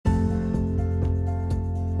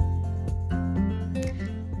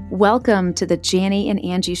Welcome to the Jannie and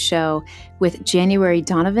Angie Show with January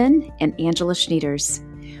Donovan and Angela Schneiders.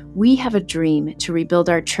 We have a dream to rebuild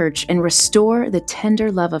our church and restore the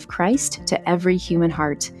tender love of Christ to every human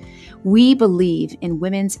heart. We believe in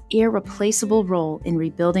women's irreplaceable role in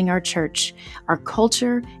rebuilding our church, our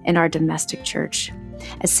culture, and our domestic church.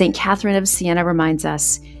 As St. Catherine of Siena reminds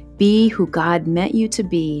us, be who God meant you to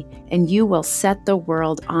be, and you will set the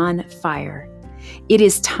world on fire. It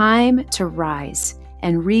is time to rise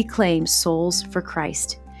and reclaim souls for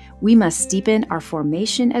Christ. We must deepen our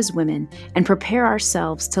formation as women and prepare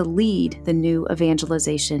ourselves to lead the new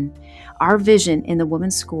evangelization. Our vision in the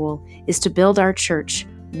Women's School is to build our church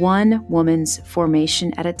one woman's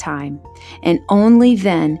formation at a time, and only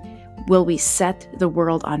then will we set the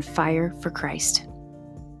world on fire for Christ.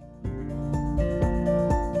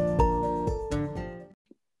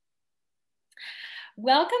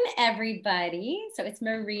 Welcome, everybody. So it's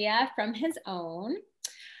Maria from His Own,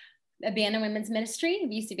 Abandoned Women's Ministry.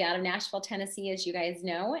 We used to be out of Nashville, Tennessee, as you guys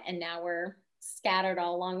know, and now we're scattered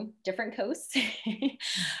all along different coasts.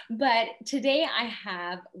 But today I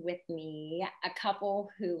have with me a couple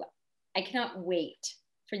who I cannot wait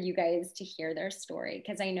for you guys to hear their story,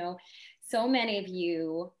 because I know so many of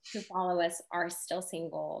you who follow us are still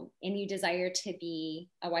single and you desire to be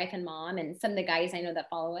a wife and mom. And some of the guys I know that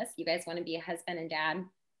follow us, you guys want to be a husband and dad.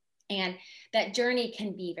 And that journey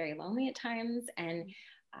can be very lonely at times, and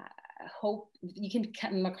you can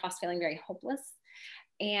come across feeling very hopeless.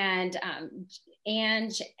 And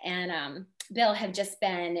Ange and Bill have just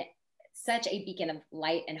been such a beacon of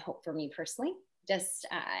light and hope for me personally.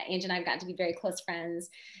 Ange and I have gotten to be very close friends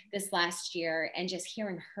this last year, and just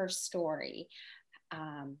hearing her story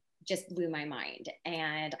just blew my mind.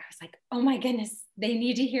 And I was like, oh my goodness, they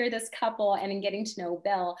need to hear this couple. And in getting to know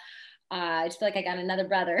Bill, I just feel like I got another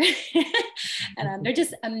brother. And they're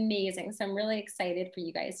just amazing. So I'm really excited for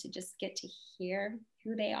you guys to just get to hear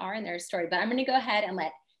who they are and their story. But I'm going to go ahead and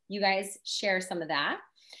let you guys share some of that.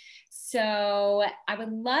 So I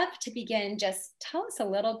would love to begin. Just tell us a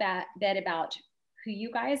little bit about who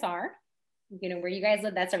you guys are, where you guys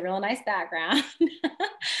live. That's a real nice background.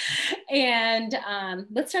 And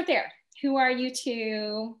let's start there. Who are you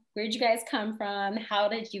two? Where'd you guys come from? How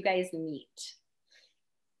did you guys meet?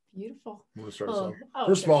 Beautiful.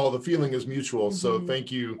 First of all, the feeling is mutual. So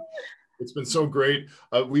thank you. It's been so great.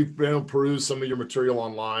 We've been able to peruse some of your material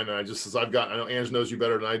online. And I know Ange knows you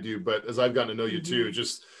better than I do, but as I've gotten to know you too,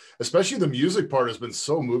 just especially the music part has been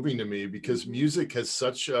so moving to me, because music has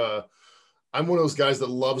I'm one of those guys that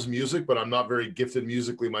loves music, but I'm not very gifted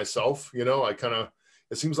musically myself.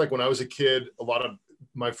 It seems like when I was a kid, a lot of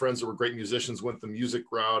my friends that were great musicians went the music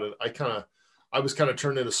route, and I was kind of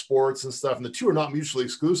turned into sports and stuff. And the two are not mutually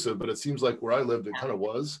exclusive, but it seems like where I lived, it kind of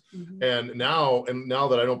was. And now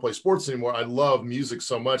that I don't play sports anymore, I love music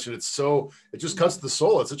so much. And it just cuts the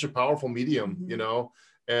soul. It's such a powerful medium,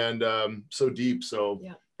 and so deep. So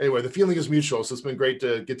anyway, the feeling is mutual. So it's been great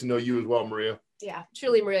to get to know you as well, Maria. Yeah,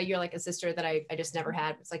 truly, Maria, you're like a sister that I just never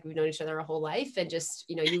had. It's like we've known each other our whole life, and just,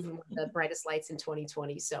 you've been one of the brightest lights in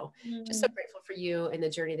 2020. So just so grateful for you and the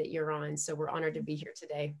journey that you're on. So we're honored to be here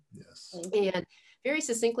today. Yes. And very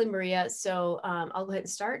succinctly, Maria. So I'll go ahead and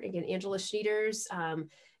start. Again, Angela Schneiders,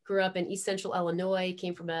 grew up in East Central Illinois,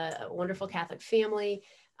 came from a wonderful Catholic family.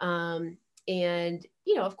 And,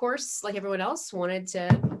 of course, like everyone else, wanted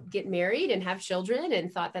to get married and have children,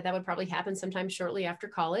 and thought that would probably happen sometime shortly after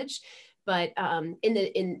college. But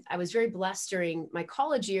I was very blessed during my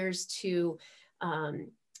college years to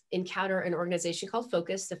encounter an organization called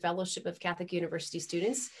Focus, the Fellowship of Catholic University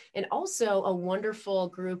Students, and also a wonderful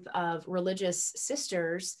group of religious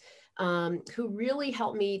sisters who really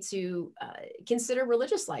helped me to consider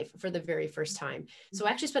religious life for the very first time. So I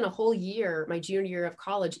actually spent a whole year, my junior year of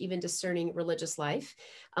college, even discerning religious life.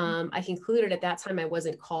 I concluded at that time I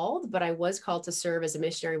wasn't called, but I was called to serve as a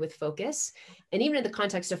missionary with Focus. And even in the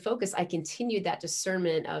context of Focus, I continued that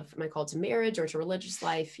discernment of, am I called to marriage or to religious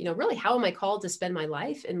life? Really, how am I called to spend my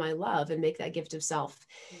life in my love and make that gift of self?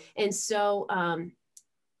 And so,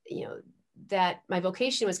 that my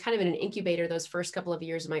vocation was kind of in an incubator those first couple of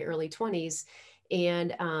years of my early 20s.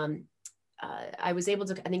 And I was able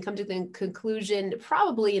to, I think, come to the conclusion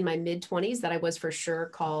probably in my mid 20s that I was for sure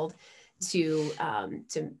called to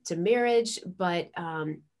marriage, but,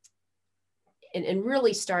 and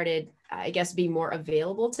really started, I guess, being more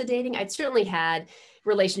available to dating. I'd certainly had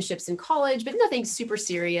relationships in college, but nothing super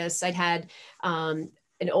serious. I'd had,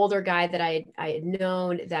 an older guy that I had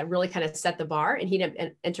known that really kind of set the bar, and he ended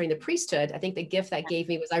up entering the priesthood. I think the gift that gave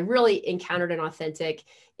me was I really encountered an authentic,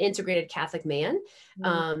 integrated Catholic man,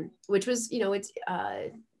 which was,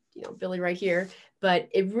 Billy right here, but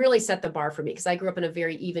it really set the bar for me because I grew up in a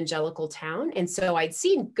very evangelical town. And so I'd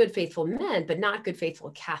seen good, faithful men, but not good,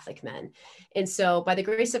 faithful Catholic men. And so by the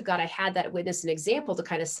grace of God, I had that witness and example to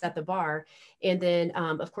kind of set the bar. And then,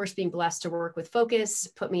 of course, being blessed to work with Focus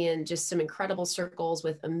put me in just some incredible circles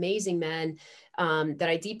with amazing men that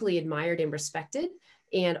I deeply admired and respected.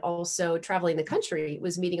 And also traveling the country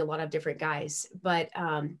was meeting a lot of different guys. But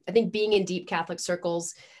I think being in deep Catholic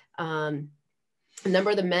circles, a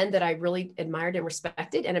number of the men that I really admired and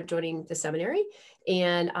respected ended up joining the seminary.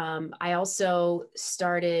 And I also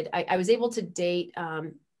started, I was able to date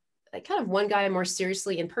like kind of one guy more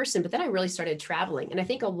seriously in person, but then I really started traveling. And I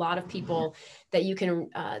think a lot of people that you can,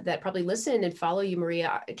 that probably listen and follow you,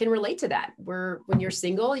 Maria, can relate to that. When you're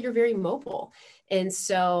single, you're very mobile. And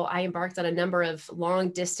so I embarked on a number of long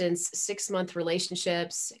distance, 6-month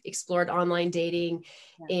relationships, explored online dating,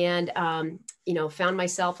 and, found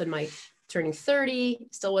myself in my turning 30,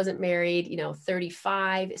 still wasn't married,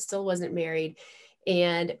 35, still wasn't married,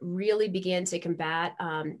 and really began to combat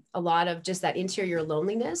a lot of just that interior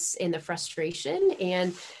loneliness and the frustration.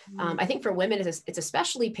 And I think for women, it's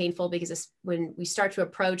especially painful because when we start to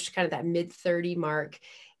approach kind of that mid-30 mark,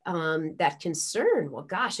 that concern, well,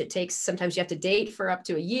 gosh, sometimes you have to date for up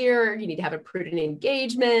to a year. You need to have a prudent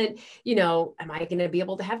engagement. Am I going to be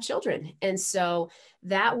able to have children? And so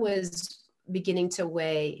that was beginning to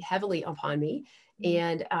weigh heavily upon me.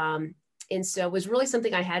 And so it was really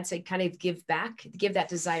something I had to kind of give that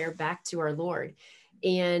desire back to our Lord.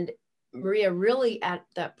 And Maria, really at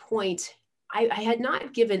that point, I had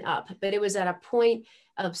not given up, but it was at a point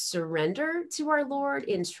of surrender to our Lord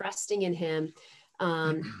and trusting in him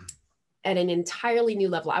at an entirely new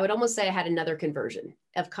level. I would almost say I had another conversion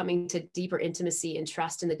of coming to deeper intimacy and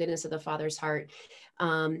trust in the goodness of the Father's heart.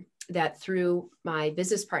 That through my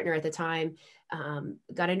business partner at the time,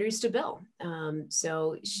 got introduced to Bill.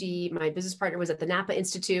 So my business partner was at the Napa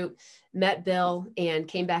Institute, met Bill and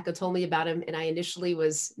came back and told me about him. And I initially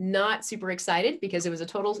was not super excited because it was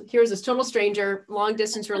here's this total stranger, long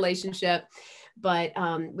distance relationship. But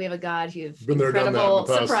we have a God who has incredible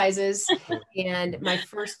surprises. And my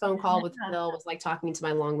first phone call with Bill was like talking to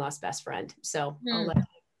my long lost best friend. So I'll let you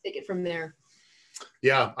take it from there.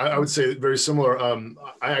 Yeah, I would say very similar.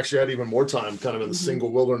 I actually had even more time kind of in the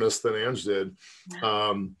single wilderness than Ange did.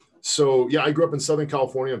 So yeah, I grew up in Southern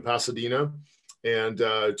California in Pasadena, and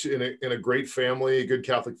in a great family, a good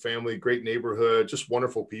Catholic family, great neighborhood, just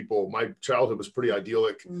wonderful people. My childhood was pretty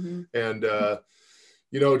idyllic. And,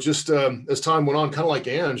 just as time went on, kind of like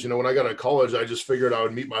Ange, when I got out of college, I just figured I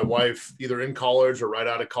would meet my wife either in college or right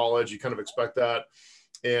out of college. You kind of expect that.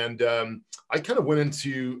 And I got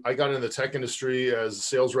into the tech industry as a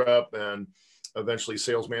sales rep and eventually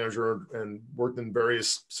sales manager, and worked in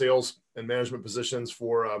various sales and management positions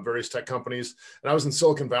for various tech companies. And I was in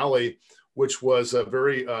Silicon Valley, which was a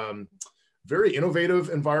very, very innovative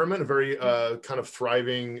environment, a very kind of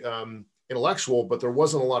thriving intellectual, but there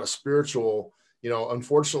wasn't a lot of spiritual,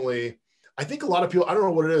 unfortunately. I think a lot of people, I don't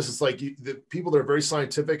know what it is. It's like the people that are very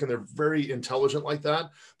scientific and they're very intelligent like that,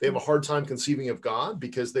 they have a hard time conceiving of God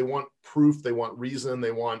because they want proof, they want reason,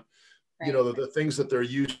 they want, the things that they're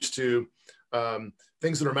used to,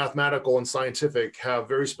 things that are mathematical and scientific have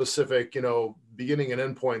very specific, beginning and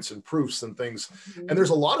endpoints and proofs and things. And there's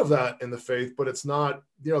a lot of that in the faith, but it's not,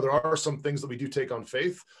 there are some things that we do take on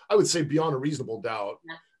faith, I would say beyond a reasonable doubt.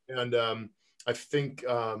 And I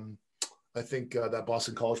think that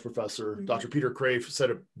Boston College professor, Dr. Peter Crave, said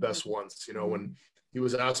it best once, when he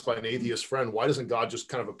was asked by an atheist friend, why doesn't God just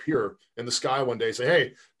kind of appear in the sky one day and say,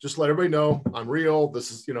 hey, just let everybody know I'm real.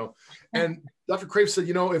 This is, and Dr. Crave said,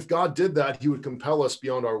 if God did that, he would compel us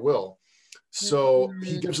beyond our will. So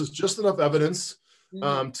he gives us just enough evidence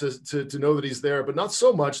to know that he's there, but not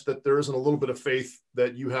so much that there isn't a little bit of faith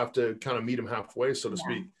that you have to kind of meet him halfway, so to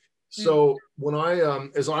speak. So when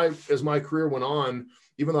as my career went on,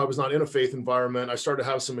 even though I was not in a faith environment, I started to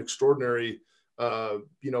have some extraordinary,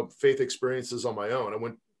 faith experiences on my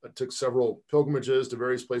own. I took several pilgrimages to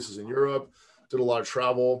various places in Europe, did a lot of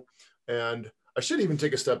travel. And I should even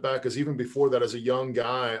take a step back, because even before that, as a young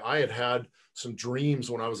guy, I had some dreams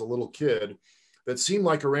when I was a little kid that seemed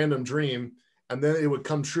like a random dream, and then it would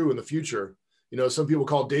come true in the future. Some people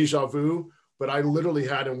call it deja vu, but I literally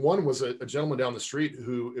had, and one was a gentleman down the street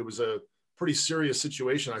who, it was a pretty serious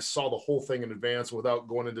situation. I saw the whole thing in advance without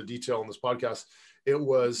going into detail on this podcast. It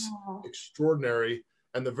was extraordinary.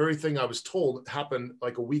 And the very thing I was told happened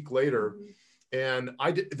like a week later. And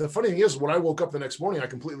the funny thing is, when I woke up the next morning, I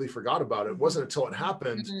completely forgot about it. It wasn't until it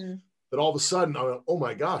happened that all of a sudden I went, oh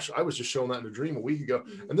my gosh, I was just shown that in a dream a week ago.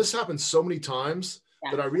 And this happened so many times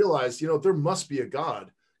that I realized, there must be a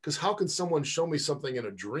God, because how can someone show me something in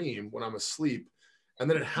a dream when I'm asleep, and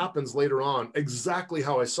then it happens later on exactly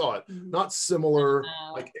how I saw it, not similar.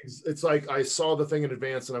 Wow. Like it's like I saw the thing in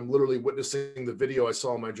advance, and I'm literally witnessing the video I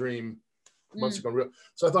saw in my dream months ago.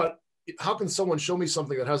 So I thought, how can someone show me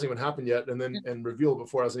something that hasn't even happened yet, and reveal it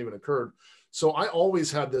before it hasn't even occurred? So I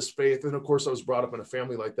always had this faith, and of course I was brought up in a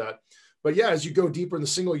family like that. But yeah, as you go deeper in the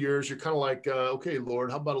single years, you're kind of like, okay,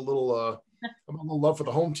 Lord, how about a little love for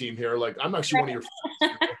the home team here? Like, I'm actually one of your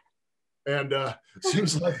friends, and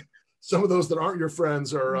seems like some of those that aren't your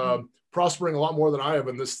friends are prospering a lot more than I am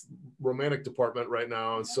in this romantic department right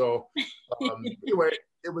now. And so anyway,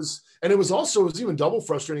 it was even double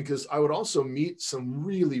frustrating because I would also meet some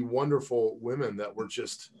really wonderful women that were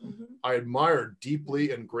just, I admired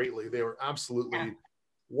deeply and greatly. They were absolutely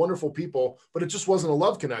wonderful people, but it just wasn't a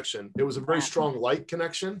love connection. It was a very strong light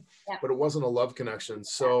connection, but it wasn't a love connection.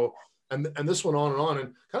 So, and this went on,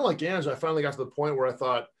 and kind of like Ange, I finally got to the point where I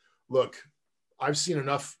thought, look, I've seen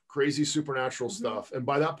enough crazy supernatural stuff. And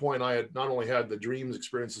by that point, I had not only had the dreams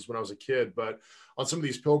experiences when I was a kid, but on some of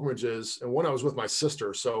these pilgrimages, and when I was with my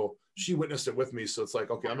sister, so she witnessed it with me. So it's like,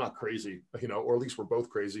 okay, I'm not crazy, or at least we're both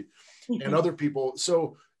crazy. And other people,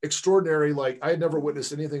 so extraordinary, like I had never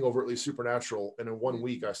witnessed anything overtly supernatural. And in 1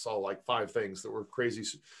 week, I saw like 5 things that were crazy.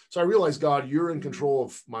 So I realized, God, you're in control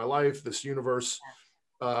of my life, this universe.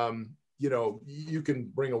 You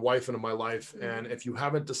can bring a wife into my life. And if you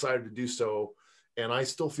haven't decided to do so, and I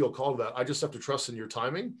still feel called to that, I just have to trust in your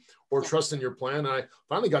timing or trust in your plan. And I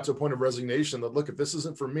finally got to a point of resignation that, look, if this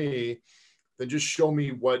isn't for me, then just show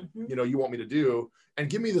me what, you want me to do, and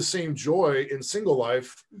give me the same joy in single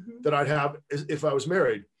life that I'd have if I was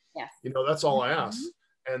married. Yes. That's all I ask.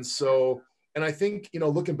 And so, and I think,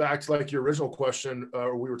 looking back to like your original question,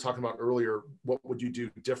 we were talking about earlier, what would you do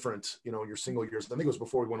different, in your single years? I think it was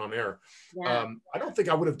before we went on air. Yeah. I don't think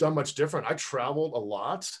I would have done much different. I traveled a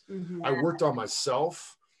lot. I worked on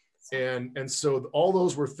myself. And so all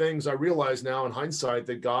those were things I realize now in hindsight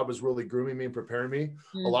that God was really grooming me and preparing me.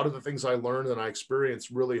 A lot of the things I learned and I experienced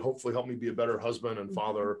really hopefully helped me be a better husband and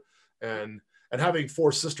father. And having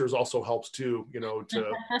 4 sisters also helps too,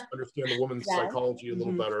 to understand the woman's psychology a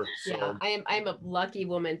little better. So yeah, I'm a lucky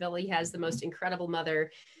woman. Billy has the most incredible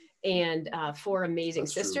mother and 4 amazing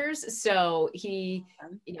sisters. True. So he,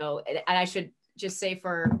 and I should just say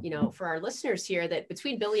for our listeners here that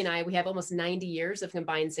between Billy and I, we have almost 90 years of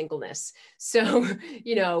combined singleness. So,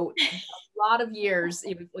 a lot of years,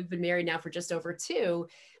 we've been married now for just over 2,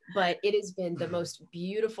 but it has been the most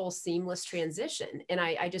beautiful, seamless transition. And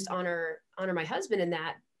I just honor my husband in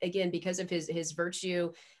that, again, because of his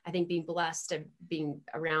virtue. I think being blessed of being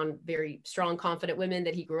around very strong, confident women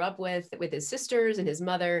that he grew up with his sisters and his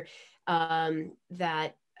mother,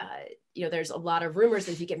 there's a lot of rumors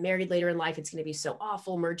that if you get married later in life, it's going to be so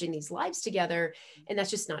awful merging these lives together. And that's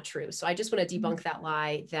just not true. So I just want to debunk that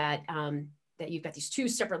lie that you've got these 2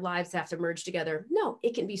 separate lives that have to merge together. No,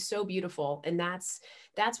 it can be so beautiful. And that's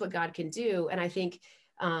what God can do. And I think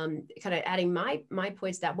kind of adding my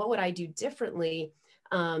points that what would I do differently?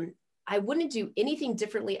 I wouldn't do anything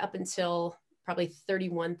differently up until probably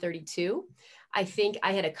 31, 32. I think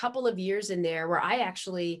I had a couple of years in there where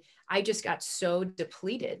I just got so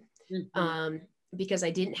depleted because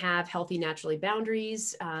I didn't have healthy naturally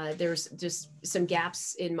boundaries. There's just some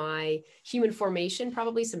gaps in my human formation,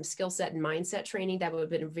 probably some skill set and mindset training that would have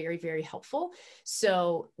been very, very helpful.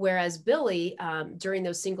 So whereas Billy, during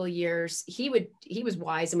those single years, he was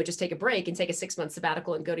wise and would just take a break and take a 6-month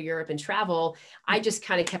sabbatical and go to Europe and travel. I just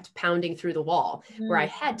kind of kept pounding through the wall where I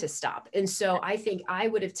had to stop. And so I think I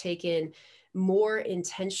would have taken more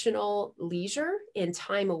intentional leisure and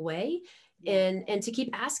time away and to keep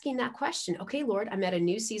asking that question. Okay, Lord, I'm at a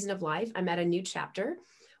new season of life. I'm at a new chapter.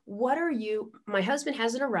 My husband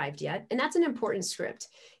hasn't arrived yet. And that's an important script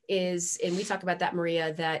and we talk about that,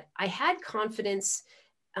 Maria, that I had confidence.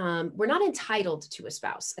 We're not entitled to a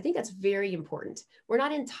spouse. I think that's very important. We're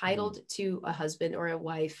not entitled to a husband or a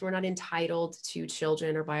wife. We're not entitled to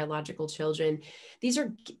children or biological children. These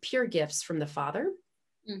are pure gifts from the Father.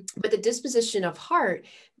 But the disposition of heart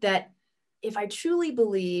that if I truly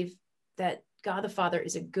believe that God the Father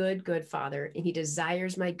is a good, good Father, and he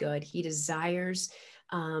desires my good, he desires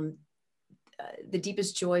the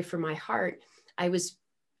deepest joy for my heart, I was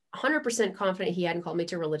 100% confident he hadn't called me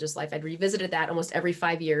to a religious life. I'd revisited that almost every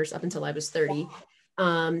 5 years up until I was 30.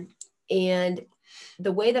 And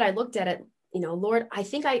the way that I looked at it, Lord, I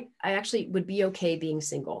think I actually would be okay being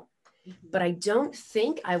single. But I don't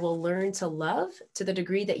think I will learn to love to the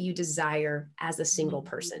degree that you desire as a single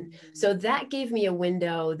person. So that gave me a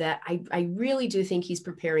window that I really do think he's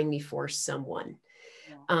preparing me for someone.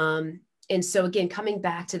 And so again, coming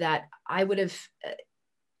back to that, I would have,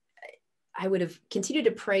 I would have continued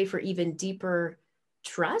to pray for even deeper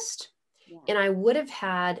trust. Yeah. And I would have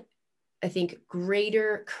had, I think,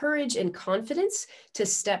 greater courage and confidence to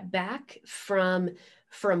step back from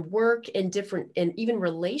work and even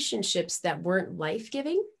relationships that weren't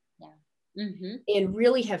life-giving. Yeah. Mm-hmm. And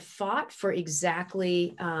really have fought for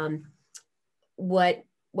exactly what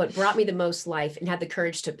brought me the most life, and had the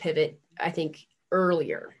courage to pivot, I think,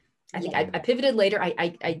 earlier. I think I pivoted later.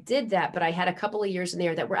 I did that, but I had a couple of years in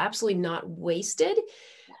there that were absolutely not wasted.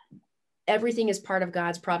 Everything is part of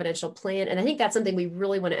God's providential plan. And I think that's something we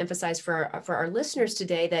really want to emphasize for our listeners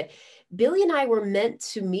today, that Billy and I were meant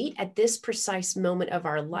to meet at this precise moment of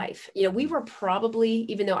our life. You know, we were probably,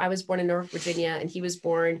 even though I was born in North Virginia and he was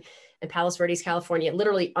born in Palos Verdes, California,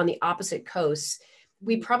 literally on the opposite coasts,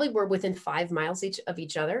 we probably were within 5 miles of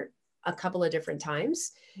each other a couple of different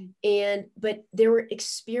times. But there were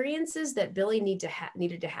experiences that Billy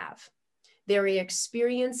needed to have. There were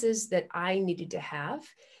experiences that I needed to have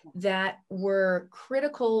that were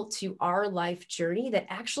critical to our life journey, that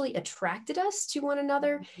actually attracted us to one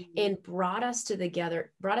another and brought us together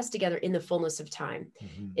in the fullness of time.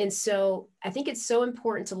 Mm-hmm. And so I think it's so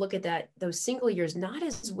important to look at those single years, not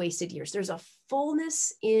as wasted years. There's a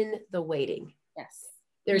fullness in the waiting. Yes.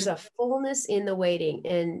 There's a fullness in the waiting.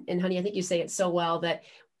 And honey, I think you say it so well that,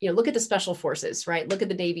 you know, look at the special forces, right? Look at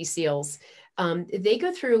the Navy SEALs. They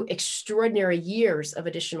go through extraordinary years of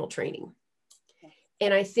additional training.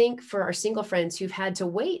 And I think for our single friends who've had to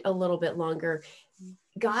wait a little bit longer,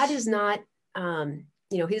 God is not,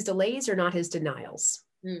 his delays are not his denials.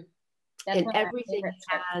 And everything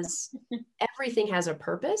has a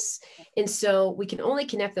purpose. And so we can only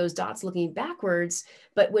connect those dots looking backwards.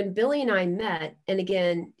 But when Billy and I met, and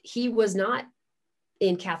again, he was not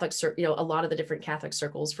in Catholic, a lot of the different Catholic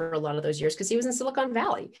circles for a lot of those years, because he was in Silicon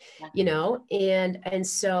Valley, and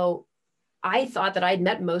so I thought that I'd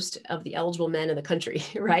met most of the eligible men in the country,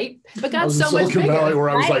 right? But God's so much bigger. Valley, where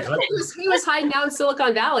I was like, he was hiding out in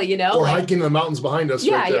Silicon Valley, or hiking in the mountains behind us.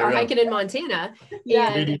 Yeah, or hiking in Montana.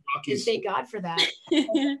 And thank God for that.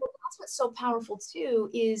 That's what's so powerful too,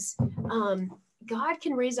 is God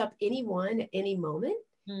can raise up anyone at any moment.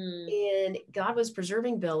 And God was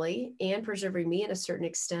preserving Billy and preserving me in a certain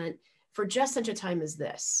extent for just such a time as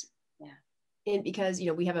this. Yeah. And because,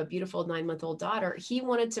 we have a beautiful 9-month-old daughter, he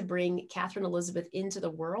wanted to bring Catherine Elizabeth into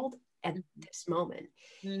the world at this moment.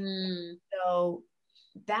 So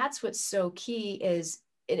that's what's so key is,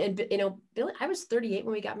 and Billy, I was 38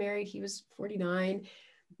 when we got married. He was 49.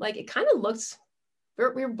 Like, it kind of looks, we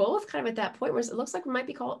were both kind of at that point where it looks like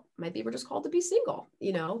maybe we're just called to be single,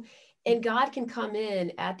 and God can come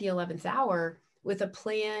in at the 11th hour with a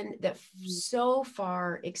plan that so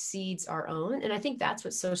far exceeds our own. And I think that's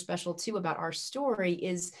what's so special too about our story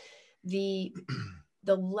is the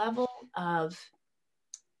level of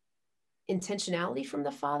intentionality from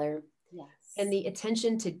the Father. Yes. And the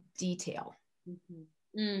attention to detail.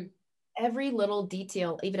 Every little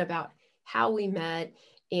detail, even about how we met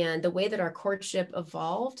and the way that our courtship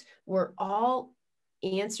evolved, were all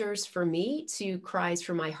answers for me to cries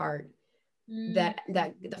from my heart that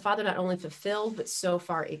the Father not only fulfilled, but so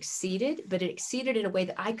far exceeded, but it exceeded in a way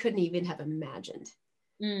that I couldn't even have imagined.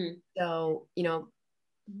 So,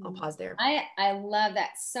 I'll pause there. I love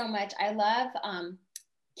that so much. I love,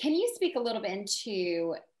 can you speak a little bit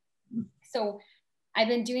into, so I've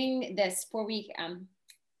been doing this 4-week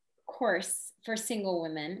course for single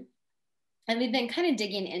women, and we've been kind of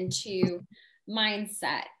digging into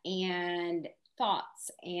mindset and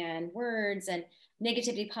thoughts and words and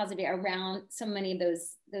negativity, positivity around so many of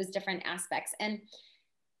those different aspects. And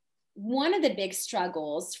one of the big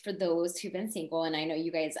struggles for those who've been single, and I know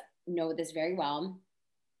you guys know this very well,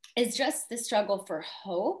 is just the struggle for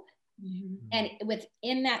hope. And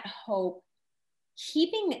within that hope,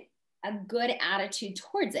 keeping a good attitude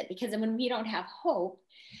towards it, because when we don't have hope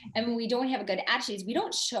and when we don't have a good attitude, we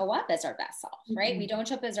don't show up as our best self, right? We don't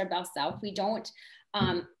show up as our best self. We don't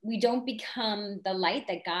become the light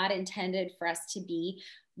that God intended for us to be.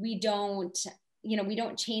 We don't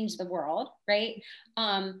change the world, right?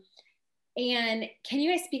 And can you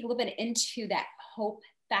guys speak a little bit into that hope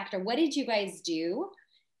factor? What did you guys do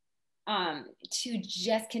to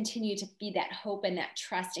just continue to feed that hope and that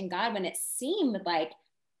trust in God when it seemed like,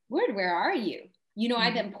 Lord, where are you?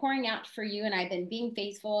 I've been pouring out for you and I've been being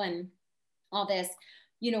faithful and all this.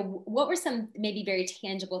 What were some maybe very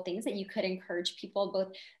tangible things that you could encourage people,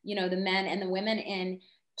 both, the men and the women,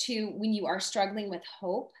 into when you are struggling with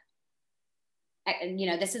hope? And,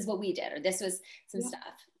 this is what we did, or this was some stuff.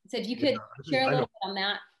 So if you could share a little bit on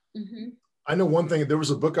that. I know one thing. There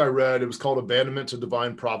was a book I read. It was called Abandonment to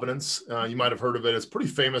Divine Providence. You might have heard of it. It's pretty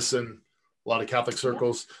famous in a lot of Catholic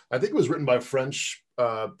circles. I think it was written by a French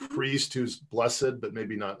priest who's blessed, but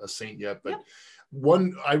maybe not a saint yet. But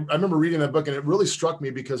I remember reading that book, and it really struck me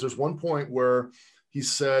because there's one point where he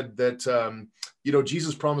said that,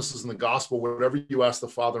 Jesus promises in the gospel, whatever you ask the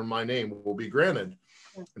Father in my name will be granted.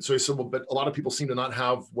 And so he said, well, but a lot of people seem to not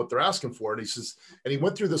have what they're asking for. And he says, and he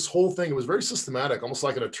went through this whole thing. It was very systematic, almost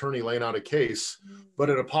like an attorney laying out a case, but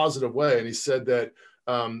in a positive way. And he said that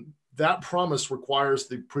that promise requires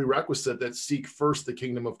the prerequisite that seek first the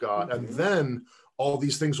kingdom of God, and then all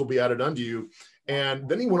these things will be added unto you. And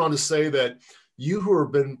then he went on to say that you who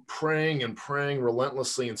have been praying and praying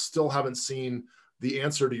relentlessly and still haven't seen the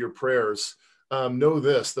answer to your prayers, know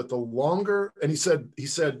this, that the longer, and he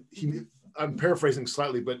said, I'm paraphrasing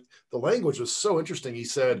slightly, but the language was so interesting. He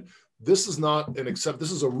said, this is not an except,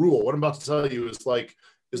 this is a rule. What I'm about to tell you is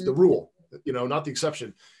the rule, not the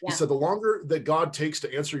exception. He said, the longer that God takes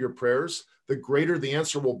to answer your prayers, the greater the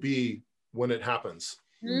answer will be when it happens.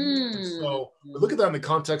 So look at that in the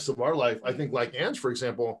context of our life. I think like Ange, for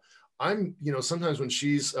example, I'm, sometimes when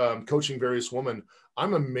she's coaching various women,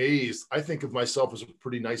 I'm amazed. I think of myself as a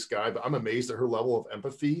pretty nice guy, but I'm amazed at her level of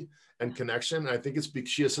empathy and connection. And I think it's because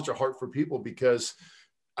she has such a heart for people, because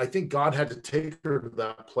I think God had to take her to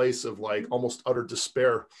that place of like almost utter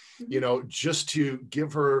despair, just to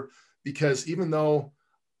give her, because even though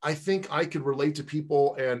I think I could relate to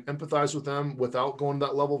people and empathize with them without going to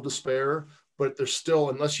that level of despair, but there's still,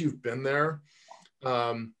 unless you've been there,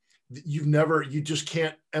 you just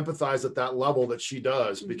can't empathize at that level that she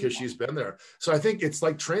does, because she's been there. So I think it's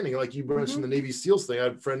like training, like you mentioned the Navy SEALs thing. I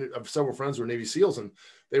have several friends who are Navy SEALs, and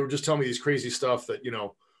they were just telling me these crazy stuff that,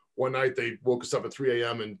 one night they woke us up at 3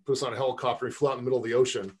 a.m. and put us on a helicopter and flew out in the middle of the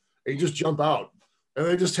ocean, and you just jump out and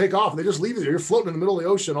they just take off and they just leave you there. You're floating in the middle of the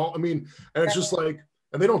ocean. And it's just like,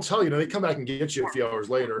 and they don't tell you, they come back and get you a few hours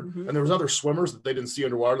later. And there was other swimmers that they didn't see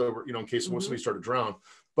underwater that were, in case somebody started to drown,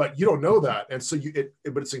 but you don't know that. And so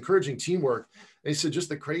but it's encouraging teamwork. And he said, just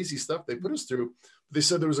the crazy stuff they put us through. They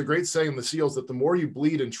said there was a great saying in the SEALs that the more you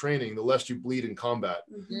bleed in training, the less you bleed in combat.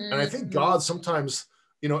 And I think God sometimes,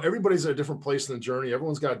 everybody's at a different place in the journey.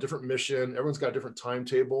 Everyone's got a different mission. Everyone's got a different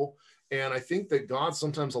timetable. And I think that God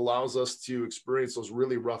sometimes allows us to experience those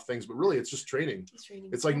really rough things, but really it's just training.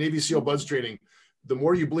 It's like Navy SEAL BUD/S training. The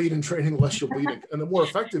more you bleed in training, the less you'll bleed, and the more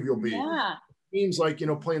effective you'll be. Teams like,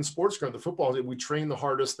 playing sports ground, the football, we train the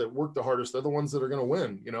hardest, that work the hardest. They're the ones that are going to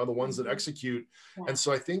win, the ones that execute. And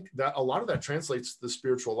so I think that a lot of that translates to the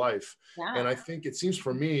spiritual life. And I think it seems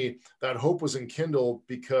for me that hope was enkindled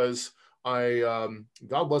because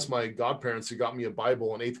God bless my godparents who got me a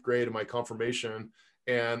Bible in 8th grade in my confirmation.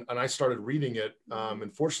 And I started reading it.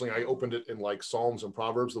 And fortunately, I opened it in like Psalms and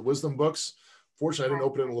Proverbs, the wisdom books. Fortunately, I didn't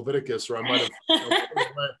open it in Leviticus, or I might have.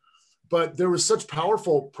 But there was such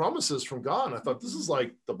powerful promises from God. And I thought, this is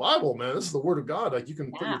like the Bible, man. This is the word of God. Like you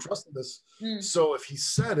can put your trust in this. So if he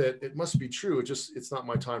said it, it must be true. It's not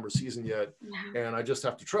my time or season yet. And I just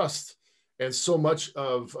have to trust. And so much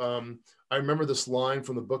of, I remember this line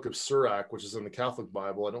from the book of Sirach, which is in the Catholic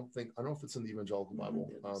Bible. I don't know if it's in the Evangelical Bible,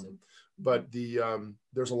 but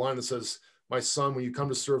there's a line that says, my son, when you come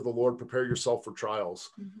to serve the Lord, prepare yourself for trials.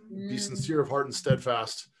 Be sincere of heart and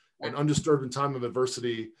steadfast and undisturbed in time of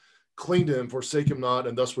adversity. Cling to him, forsake him not,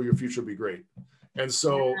 and thus will your future be great. And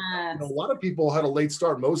so a lot of people had a late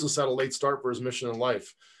start. Moses had a late start for his mission in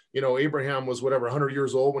life. Abraham was 100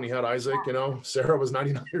 years old when he had Isaac, Sarah was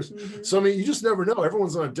 99 years. So, you just never know.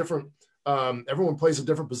 Everyone's on a different, everyone plays a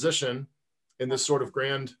different position in this sort of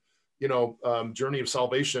grand, journey of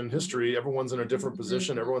salvation history. Everyone's in a different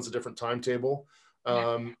position. Everyone's a different timetable.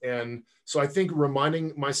 And so I think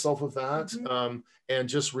reminding myself of that, and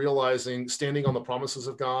just realizing, standing on the promises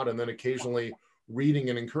of God, and then occasionally reading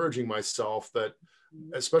and encouraging myself that,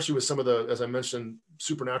 especially with some of the, as I mentioned,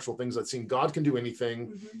 supernatural things I've seen, God can do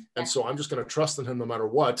anything. And so I'm just going to trust in him no matter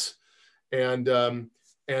what. And again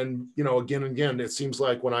and again, it seems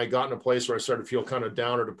like when I got in a place where I started to feel kind of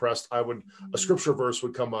down or depressed, a scripture verse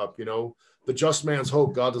would come up, the just man's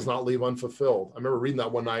hope, God does not leave unfulfilled. I remember reading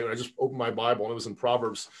that one night when I just opened my Bible, and it was in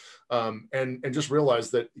Proverbs, and just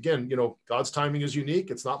realized that, again, God's timing is unique.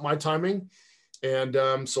 It's not my timing.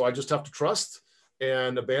 And so I just have to trust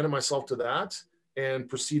and abandon myself to that and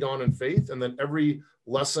proceed on in faith. And then every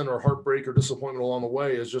lesson or heartbreak or disappointment along the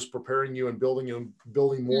way is just preparing you and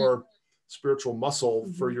building more spiritual muscle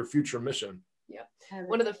for your future mission.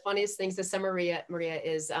 One of the funniest things to say, Maria,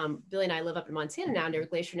 is Billy and I live up in Montana now near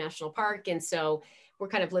Glacier National Park. And so we're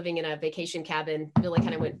kind of living in a vacation cabin. Billy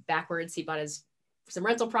kind of went backwards. He bought some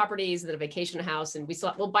rental properties, then a vacation house, and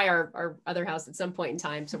we'll buy our other house at some point in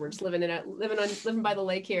time. So we're just living by the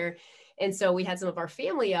lake here. And so we had some of our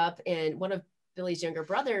family up, and one of Billy's younger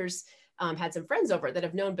brothers had some friends over that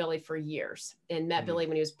have known Billy for years and met Billy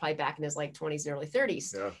when he was probably back in his like 20s and early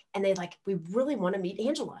 30s. Yeah. And they like, we really want to meet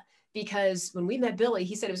Angela, because when we met Billy,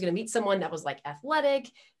 he said he was going to meet someone that was like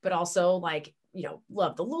athletic, but also like, you know,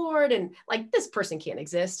 love the Lord, and like, this person can't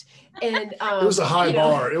exist. And it was a high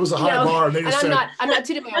bar. It was a high bar. And, I'm not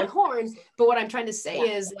tooting my own horn, but what I'm trying to say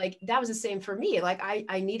is like, that was the same for me. Like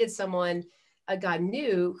I needed someone God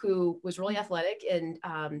knew who was really athletic and,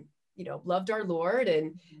 you know, loved our Lord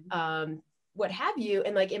and what have you.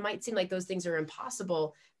 And like, it might seem like those things are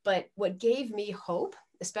impossible, but what gave me hope,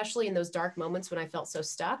 especially in those dark moments when I felt so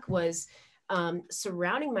stuck, was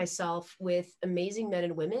surrounding myself with amazing men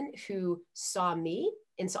and women who saw me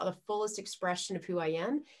and saw the fullest expression of who I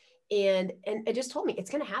am. And it just told me, it's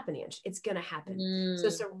going to happen, Ange. It's going to happen. So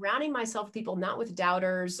surrounding myself with people, not with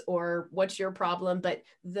doubters or what's your problem, but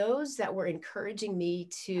those that were encouraging me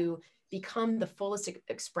to become the fullest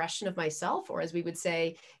expression of myself, or as we would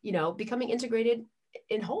say, you know, becoming integrated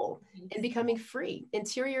and whole and becoming free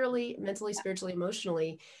interiorly, mentally, spiritually,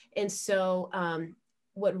 emotionally. And so,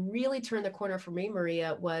 what really turned the corner for me,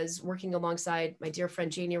 Maria, was working alongside my dear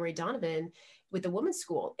friend, January Donovan, with the Women's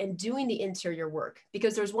School and doing the interior work.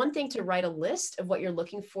 Because there's one thing to write a list of what you're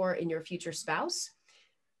looking for in your future spouse.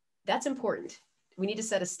 That's important. We need to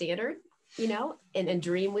set a standard, you know, and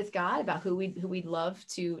dream with God about who we'd love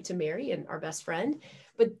to marry and our best friend.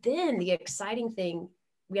 But then the exciting thing,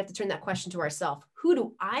 we have to turn that question to ourselves. Who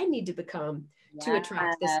do I need to become to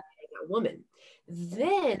attract this woman?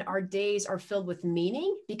 Then our days are filled with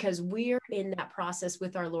meaning, because we're in that process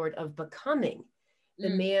with our Lord of becoming the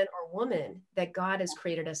man or woman that God has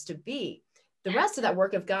created us to be. The rest of that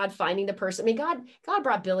work of God finding the person. I mean, God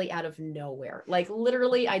brought Billy out of nowhere. Like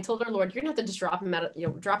literally, I told our Lord, you're gonna have to just drop him out,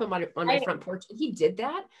 drop him on my front porch. And he did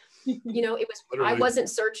that. You know, it was, literally. I wasn't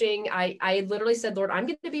searching. I literally said, Lord, I'm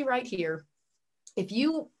going to be right here. If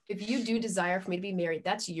you do desire for me to be married,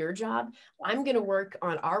 that's your job. I'm going to work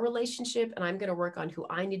on our relationship, and I'm going to work on who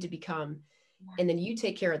I need to become. And then you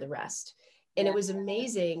take care of the rest. And it was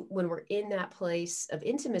amazing when we're in that place of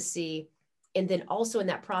intimacy, and then also in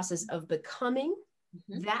that process of becoming,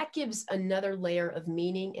 that gives another layer of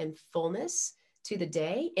meaning and fullness to the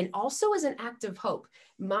day. And also as an act of hope,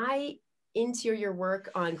 my interior work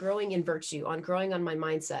on growing in virtue, on growing on my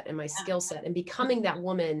mindset and my skill set and becoming that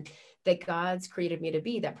woman that God's created me to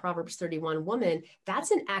be, that Proverbs 31 woman, that's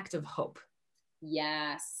an act of hope.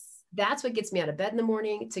 Yes. That's what gets me out of bed in the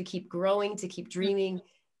morning, to keep growing, to keep dreaming.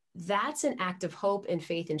 That's an act of hope and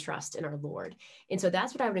faith and trust in our Lord. And so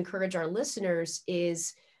that's what I would encourage our listeners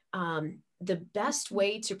is the best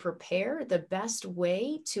way to prepare, the best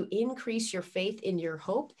way to increase your faith in your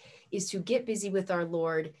hope is to get busy with our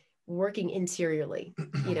Lord, working interiorly,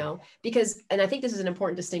 you know, because, and I think this is an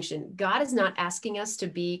important distinction. God is not asking us to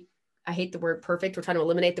be, I hate the word perfect. We're trying to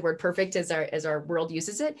eliminate the word perfect as our world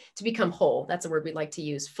uses it, to become whole. That's a word we like to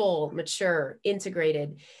use: full, mature,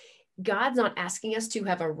 integrated. God's not asking us to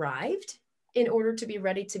have arrived in order to be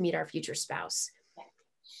ready to meet our future spouse,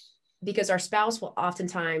 because our spouse will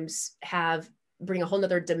oftentimes bring a whole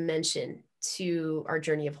nother dimension to our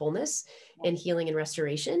journey of wholeness and healing and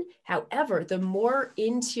restoration. However, the more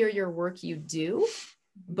interior work you do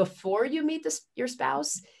before you meet your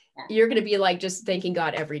spouse, you're going to be like just thanking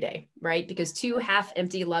God every day, right? Because two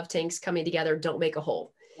half-empty love tanks coming together don't make a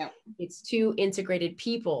whole. Yep. It's two integrated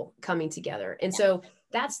people coming together. And so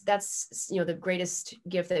that's, the greatest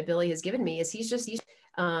gift that Billy has given me is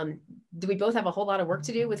do we both have a whole lot of work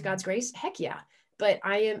to do with God's grace? Heck yeah. But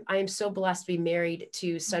I am so blessed to be married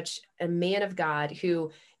to such a man of God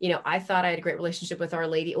who, I thought I had a great relationship with Our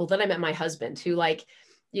Lady. Well, then I met my husband who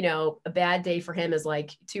a bad day for him is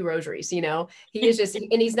like 2 rosaries, he is just,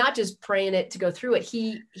 and he's not just praying it to go through it.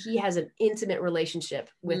 He has an intimate relationship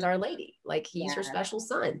with Our Lady. Like he's her special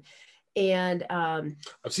son. And I've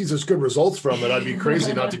seen such good results from it. I'd be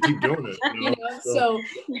crazy not to keep doing it. So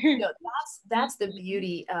that's the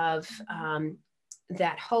beauty of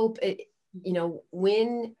that hope.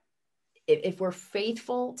 If we're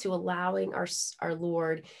faithful to allowing our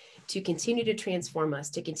Lord to continue to transform us,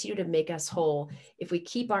 to continue to make us whole, if we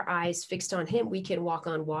keep our eyes fixed on him, we can walk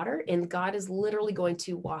on water, and God is literally going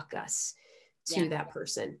to walk us to that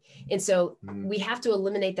person. And so we have to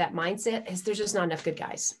eliminate that mindset, as there's just not enough good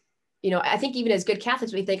guys. I think even as good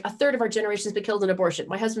Catholics, we think 1/3 of our generation has been killed in abortion.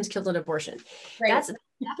 My husband's killed in abortion. Right. That's a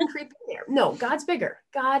creep in there. No, God's bigger.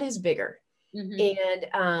 God is bigger.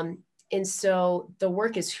 And so the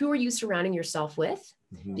work is, who are you surrounding yourself with?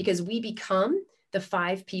 Because we become the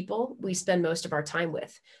 5 people we spend most of our time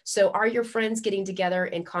with. So are your friends getting together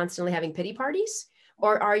and constantly having pity parties?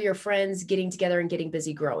 Or are your friends getting together and getting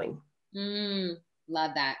busy growing?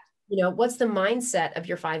 Love that. You know, what's the mindset of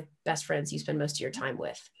your 5 best friends you spend most of your time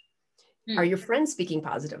with? Are your friends speaking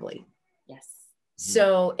positively? Yes.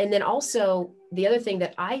 So, and then also the other thing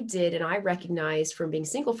that I did and I recognized from being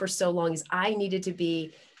single for so long is I needed to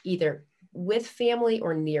be either with family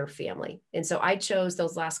or near family. And so I chose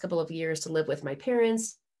those last couple of years to live with my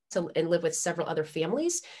parents and live with several other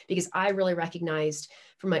families, because I really recognized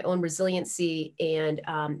from my own resiliency and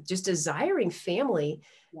just desiring family,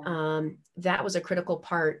 that was a critical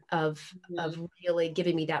part of really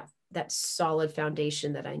giving me that solid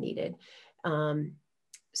foundation that I needed.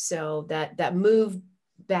 So that move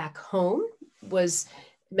back home was,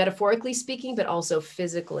 metaphorically speaking, but also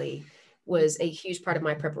physically, was a huge part of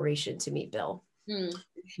my preparation to meet Bill. You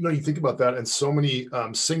know, you think about that, and so many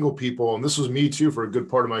single people, and this was me too for a good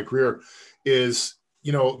part of my career, is,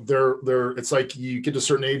 you know, it's like you get to a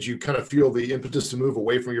certain age, you kind of feel the impetus to move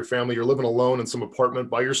away from your family. You're living alone in some apartment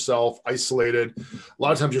by yourself, isolated. A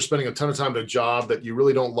lot of times you're spending a ton of time at a job that you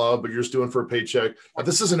really don't love, but you're just doing for a paycheck. Now,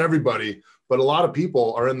 this isn't everybody, but a lot of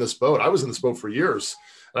people are in this boat. I was in this boat for years,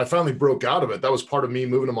 and I finally broke out of it. That was part of me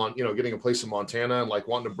moving to getting a place in Montana and like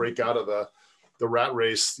wanting to break out of the rat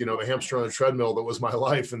race, you know, the hamster on the treadmill that was my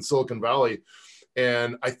life in Silicon Valley.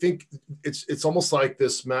 And I think it's almost like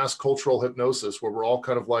this mass cultural hypnosis where we're all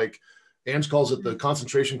kind of like, Ange calls it the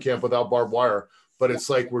concentration camp without barbed wire, but it's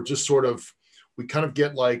like we're just sort of, we kind of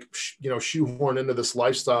get like, shoehorned into this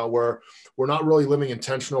lifestyle where we're not really living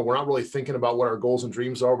intentional. We're not really thinking about what our goals and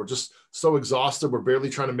dreams are. We're just so exhausted. We're barely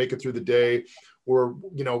trying to make it through the day. We're,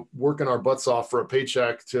 working our butts off for a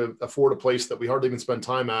paycheck to afford a place that we hardly even spend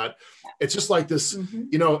time at. It's just like this,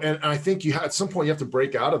 and I think at some point you have to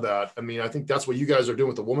break out of that. I mean, I think that's what you guys are doing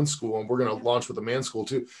with the women's school, and we're going to launch with the man's school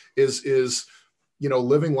too, is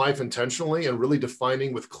living life intentionally and really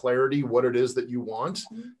defining with clarity what it is that you want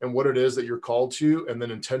and what it is that you're called to, and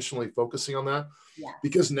then intentionally focusing on that. Yeah.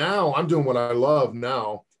 Because now I'm doing what I love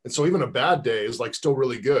now. And so even a bad day is like still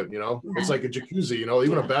really good, It's like a jacuzzi,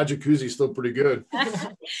 even a bad jacuzzi is still pretty good.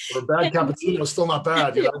 Or a bad cappuccino is still not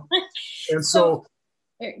bad, And so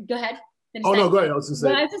go ahead. Oh, no, go ahead. I was just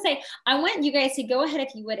saying, I want you guys to go ahead,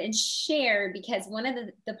 if you would, and share, because one of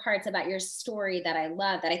the parts about your story that I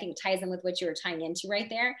love, that I think ties in with what you were tying into right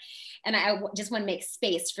there. And I just want to make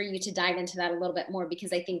space for you to dive into that a little bit more,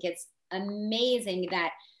 because I think it's amazing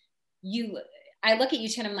that I look at you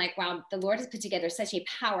two and I'm like, wow, the Lord has put together such a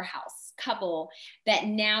powerhouse couple that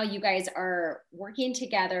now you guys are working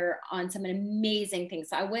together on some amazing things.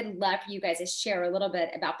 So I would love for you guys to share a little bit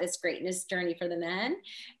about this greatness journey for the men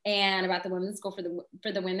and about the women's school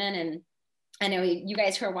for the women. And I know you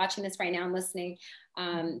guys who are watching this right now and listening,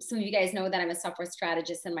 some of you guys know that I'm a software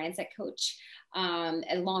strategist and mindset coach,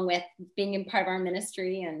 along with being a part of our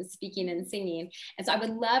ministry and speaking and singing. And so I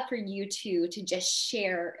would love for you two to just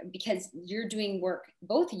share, because you're doing work,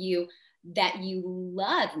 both of you, that you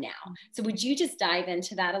love now. So would you just dive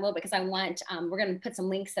into that a little bit? Because I want, we're going to put some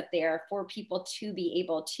links up there for people to be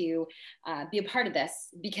able to be a part of this,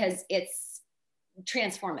 because it's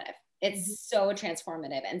transformative. It's so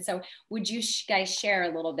transformative. And so would you guys share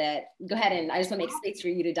a little bit? Go ahead, and I just want to make space for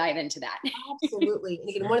you to dive into that. Absolutely. And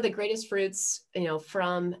again, one of the greatest fruits,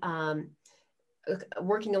 from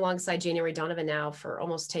working alongside January Donovan now for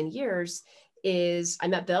almost 10 years is I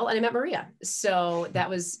met Bill and I met Maria. So that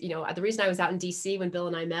was, the reason I was out in DC when Bill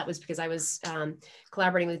and I met was because I was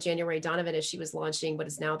collaborating with January Donovan as she was launching what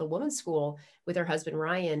is now the Women's School with her husband,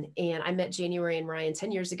 Ryan. And I met January and Ryan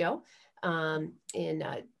 10 years ago. In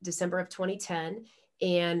December of 2010.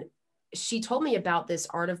 And she told me about this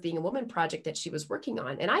Art of Being a Woman project that she was working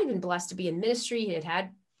on. And I had been blessed to be in ministry. It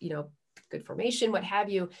had, good formation, what have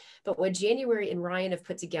you. But what January and Ryan have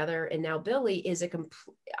put together, and now Billy, is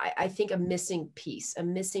I think a missing piece, a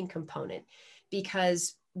missing component,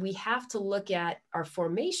 because we have to look at our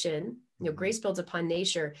formation, grace builds upon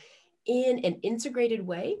nature, in an integrated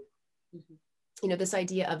way. This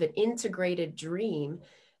idea of an integrated dream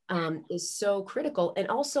is so critical. And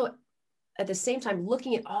also at the same time,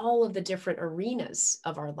 looking at all of the different arenas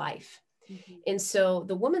of our life. And so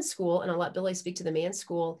the women's school, and I'll let Billy speak to the man's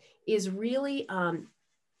school, is really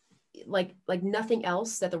like nothing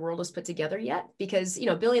else that the world has put together yet, because,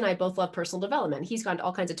 Billy and I both love personal development. He's gone to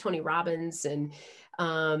all kinds of Tony Robbins and,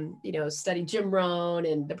 studied Jim Rohn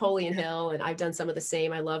and Napoleon Hill. And I've done some of the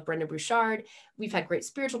same. I love Brendon Burchard. We've had great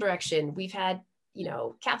spiritual direction. We've had,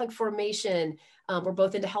 Catholic formation. We're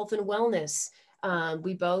both into health and wellness.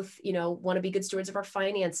 We both, want to be good stewards of our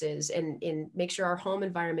finances and make sure our home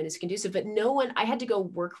environment is conducive. But I had to go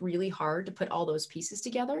work really hard to put all those pieces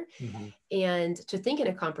together and to think in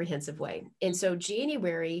a comprehensive way. And so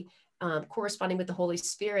January, corresponding with the Holy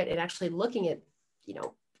Spirit and actually looking at,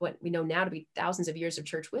 what we know now to be thousands of years of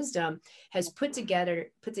church wisdom, has put together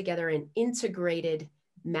an integrated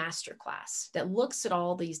masterclass that looks at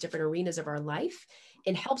all these different arenas of our life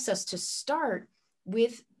and helps us to start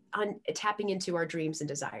with tapping into our dreams and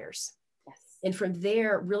desires. Yes. And from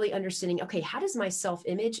there, really understanding, okay, how does my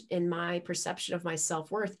self-image and my perception of my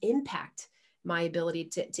self-worth impact my ability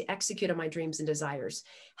to execute on my dreams and desires?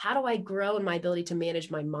 How do I grow in my ability to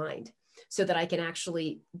manage my mind so that I can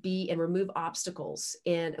actually be and remove obstacles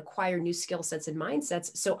and acquire new skill sets and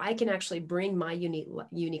mindsets so I can actually bring my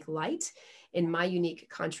unique light and my unique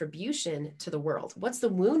contribution to the world? What's the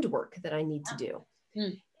wound work that I need to do?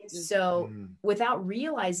 So without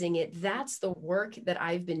realizing it, that's the work that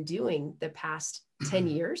I've been doing the past 10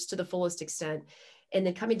 years to the fullest extent. And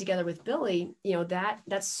then coming together with Billy,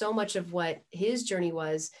 that's so much of what his journey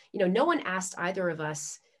was. No one asked either of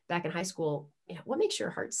us back in high school, what makes your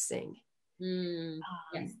heart sing?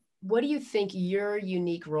 Yes. What do you think your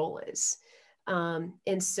unique role is?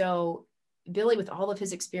 And so Billy, with all of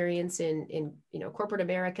his experience in corporate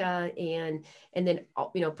America and then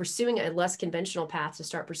pursuing a less conventional path to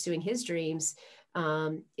start pursuing his dreams,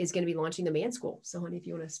 is going to be launching the Man School. So, honey, if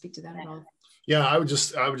you want to speak to that at all. Yeah, I would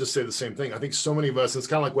just say the same thing. I think so many of us, it's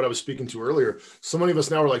kind of like what I was speaking to earlier. So many of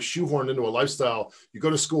us now are like shoehorned into a lifestyle. You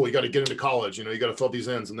go to school, you got to get into college, you got to fill these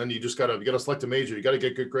ends, and then you got to select a major, you got to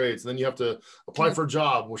get good grades, and then you have to apply for a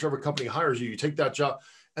job, whichever company hires you, you take that job,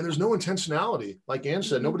 and there's no intentionality. Like Ange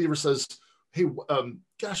said, nobody ever says, hey,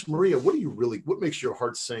 gosh, Maria, what makes your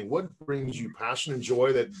heart sing? What brings you passion and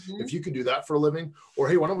joy that if you could do that for a living? Or,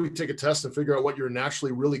 hey, why don't we take a test and figure out what you're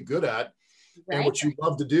naturally really good at and what you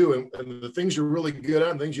love to do and the things you're really good at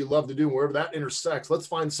and things you love to do, and wherever that intersects, let's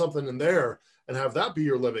find something in there and have that be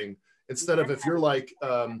your living instead of if you're like,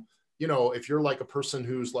 if you're like a person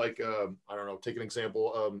who's like, I don't know, take an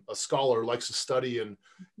example, a scholar likes to study and,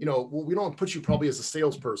 we don't put you probably as a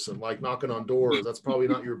salesperson, like knocking on doors. That's probably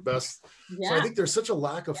not your best. Yeah. So I think there's such a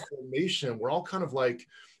lack of formation. We're all kind of like,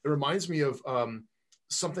 it reminds me of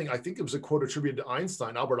something, I think it was a quote attributed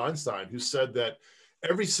to Albert Einstein, who said that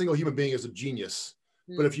every single human being is a genius.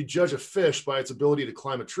 But if you judge a fish by its ability to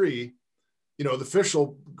climb a tree, the fish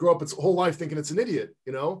will grow up its whole life thinking it's an idiot,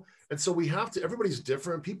 And so everybody's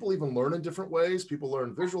different. People even learn in different ways. People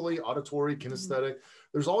learn visually, auditory, kinesthetic.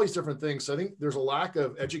 There's all these different things. So I think there's a lack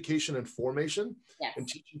of education and formation and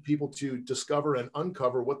teaching people to discover and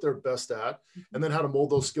uncover what they're best at, and then how to mold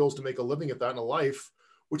those skills to make a living at that in a life,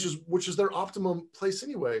 which is their optimum place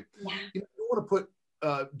anyway. Yeah. You don't want to put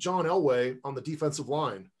John Elway on the defensive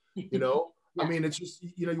line, I mean, it's just,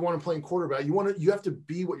 you want to play quarterback. You have to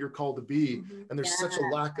be what you're called to be. And there's such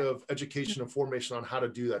a lack of education and formation on how to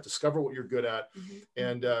do that. Discover what you're good at.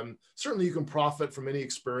 And certainly you can profit from any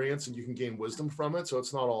experience and you can gain wisdom from it. So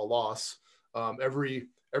it's not all loss. Every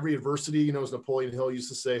adversity, as Napoleon Hill used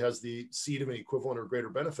to say, has the seed of an equivalent or greater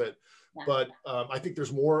benefit. Yeah. But I think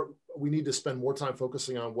we need to spend more time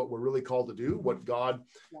focusing on what we're really called to do, what God,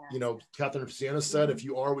 Catherine of Siena said, if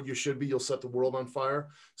you are what you should be, you'll set the world on fire.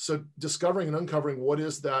 So discovering and uncovering what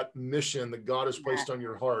is that mission that God has placed on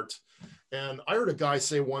your heart. And I heard a guy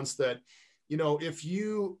say once that, we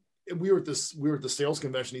were at the sales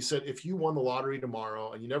convention, he said, if you won the lottery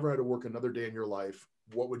tomorrow and you never had to work another day in your life,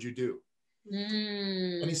 what would you do?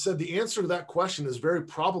 And he said, the answer to that question is very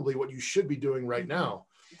probably what you should be doing right now.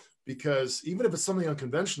 Because even if it's something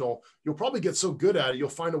unconventional, you'll probably get so good at it, you'll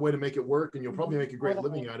find a way to make it work and you'll probably make a great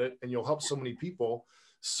living at it and you'll help so many people.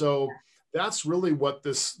 So that's really what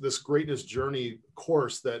this greatness journey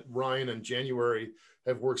course that Ryan and January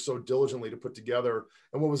have worked so diligently to put together.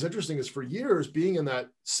 And what was interesting is for years being in that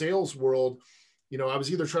sales world, I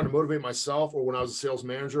was either trying to motivate myself, or when I was a sales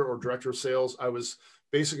manager or director of sales, I was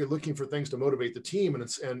basically looking for things to motivate the team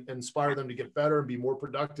and inspire them to get better and be more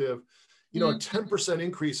productive. A 10%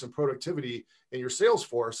 increase in productivity in your sales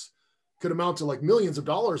force could amount to like millions of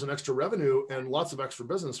dollars in extra revenue and lots of extra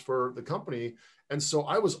business for the company. And so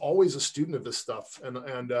I was always a student of this stuff.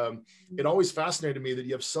 And it always fascinated me that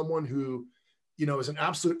you have someone who, is an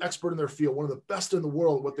absolute expert in their field, one of the best in the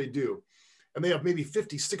world at what they do. And they have maybe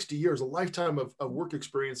 50, 60 years, a lifetime of work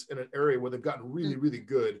experience in an area where they've gotten really, really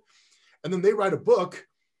good. And then they write a book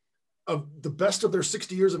of the best of their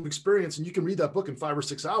 60 years of experience. And you can read that book in 5 or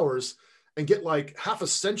 6 hours and get like half a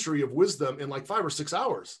century of wisdom in like 5 or 6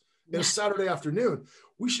 hours in a Saturday afternoon.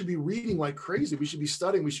 We should be reading like crazy. We should be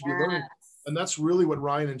studying. We should be learning. And that's really what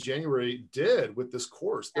Ryan and January did with this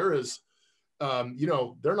course. There is,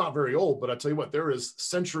 they're not very old, but I tell you what, there is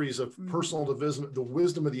centuries of personal division, the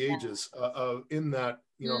wisdom of the ages in that,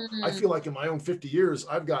 I feel like in my own 50 years,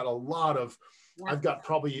 I've got I've got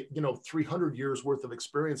probably, 300 years worth of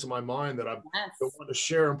experience in my mind that I want to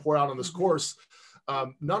share and pour out on this course.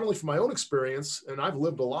 not only from my own experience, and I've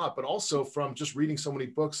lived a lot, but also from just reading so many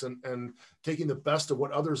books and taking the best of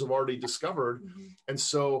what others have already discovered. And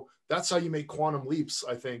so that's how you make quantum leaps,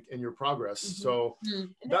 I think, in your progress. So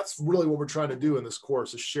that's really what we're trying to do in this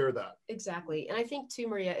course, is share that. Exactly. And I think too,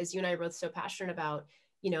 Maria, as you and I are both so passionate about,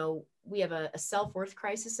 you know, we have a self-worth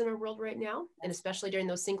crisis in our world right now. And especially during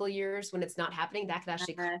those single years when it's not happening, that could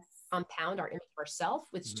actually compound our image of ourselves,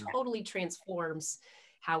 which totally transforms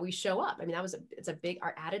how we show up. I mean, it's a big,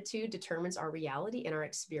 our attitude determines our reality and our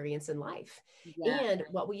experience in life and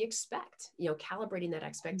what we expect, you know, calibrating that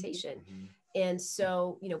expectation. And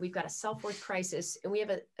so, you know, we've got a self-worth crisis, and we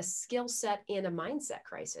have a skill set and a mindset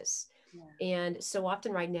crisis. And so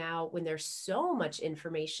often right now, when there's so much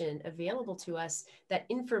information available to us, that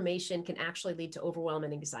information can actually lead to overwhelm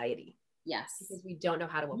and anxiety. Because we don't know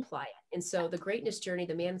how to apply it. And so the greatness journey,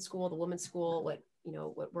 the man's school, the woman's school, what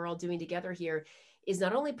we're all doing together here is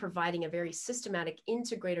not only providing a very systematic,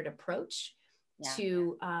 integrated approach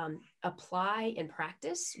to apply and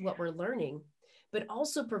practice what we're learning, but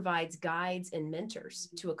also provides guides and mentors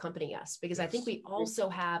to accompany us. Because I think we also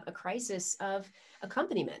have a crisis of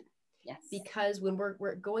accompaniment. Because when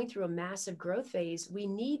we're going through a massive growth phase, we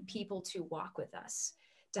need people to walk with us,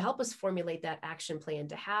 to help us formulate that action plan,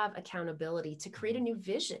 to have accountability, to create a new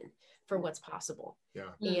vision for what's possible.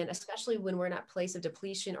 And especially when we're in that place of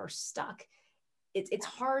depletion or stuck, it's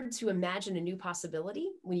hard to imagine a new possibility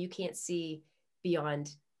when you can't see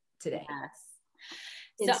beyond today.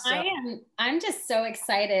 So I'm just so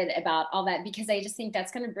excited about all that, because I just think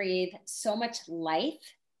that's going to breathe so much life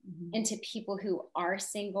into people who are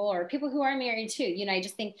single or people who are married too. You know, I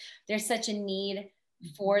just think there's such a need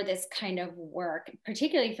for this kind of work,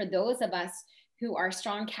 particularly for those of us who are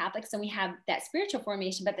strong Catholics and we have that spiritual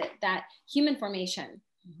formation, but that human formation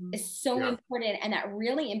is so important. And that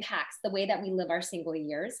really impacts the way that we live our single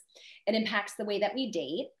years. It impacts the way that we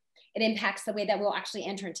date. It impacts the way that we'll actually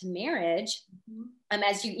enter into marriage.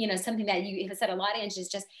 As you know, something that you have said a lot, Angie, is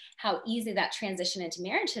just how easy that transition into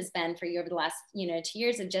marriage has been for you over the last, 2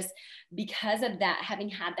 years, of just because of that, having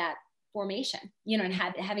had that formation, and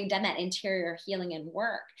having done that interior healing and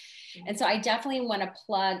work. And so I definitely want to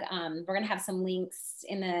plug, we're going to have some links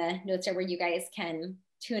in the notes there where you guys can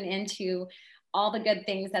tune into all the good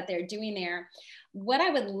things that they're doing there. What I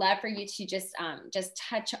would love for you to just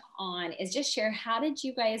touch on is just share, how did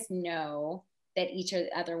you guys know that each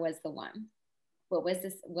other was the one? What was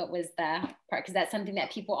the part? Because that's something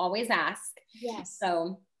that people always ask.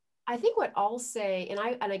 So I think what I'll say,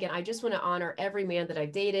 and again, I just want to honor every man that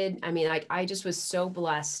I've dated. I mean, I just was so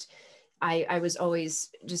blessed. I was always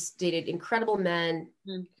just dated incredible men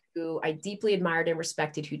who I deeply admired and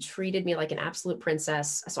respected, who treated me like an absolute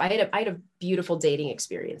princess. So I had a beautiful dating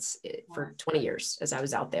experience for 20 years as I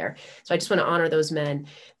was out there. So I just want to honor those men.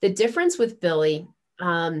 The difference with Billy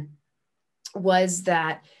was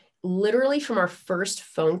that literally from our first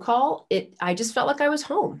phone call, I just felt like I was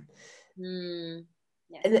home. And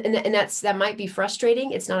that might be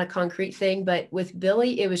frustrating. It's not a concrete thing, but with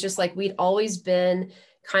Billy, it was just like we'd always been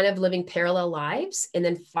kind of living parallel lives. And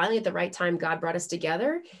then finally at the right time, God brought us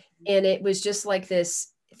together. And it was just like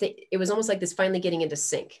this, it was almost like this finally getting into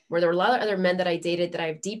sync, where there were a lot of other men that I dated that I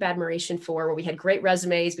have deep admiration for, where we had great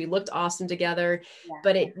resumes, we looked awesome together,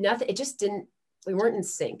 but we weren't in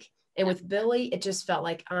sync. And with Billy, it just felt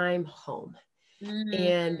like I'm home.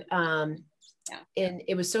 And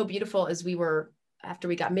it was so beautiful as after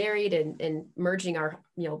we got married and merging our,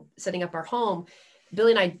 setting up our home.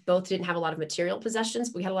 Billy and I both didn't have a lot of material possessions,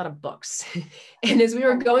 but we had a lot of books. And as we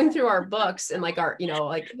were going through our books and like our,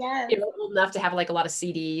 old enough to have like a lot of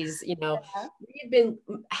CDs, we had been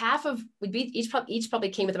each probably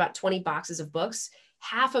came with about 20 boxes of books.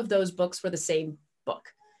 Half of those books were the same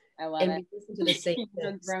book. I love it. We listened to the same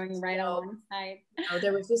things. Growing right alongside.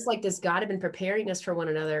 There was just like this, God had been preparing us for one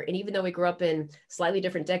another. And even though we grew up in slightly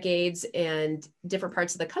different decades and different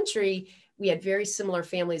parts of the country, we had very similar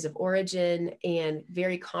families of origin and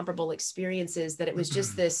very comparable experiences, that it was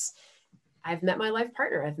just this, I've met my life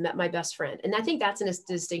partner, I've met my best friend. And I think that's a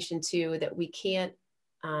distinction too, that we can't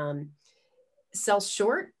sell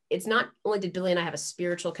short. It's not only did Billy and I have a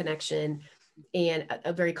spiritual connection and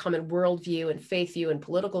a very common worldview and faith view and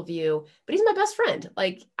political view, but he's my best friend.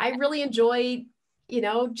 Like I really enjoy,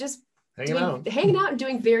 just hanging out and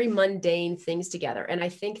doing very mundane things together. And I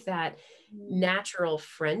think that natural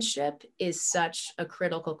friendship is such a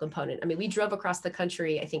critical component. I mean, we drove across the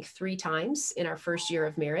country, I think 3 times in our first year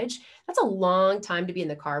of marriage. That's a long time to be in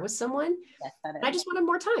the car with someone. Yes, that is. I just wanted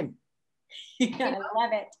more time. I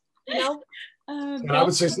love it. And I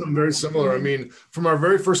would say something very similar. I mean, from our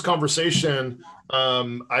very first conversation,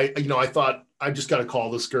 I thought I just got to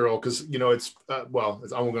call this girl because, you know, I won't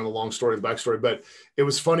go into a long story, the backstory, but it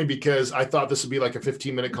was funny because I thought this would be like a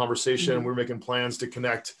 15-minute conversation. We were making plans to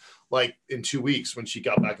connect like in 2 weeks when she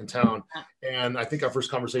got back in town. And I think our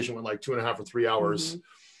first conversation went like 2.5 or 3 hours.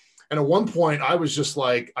 And at one point I was just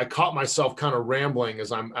like, I caught myself kind of rambling,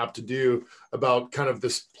 as I'm apt to do, about kind of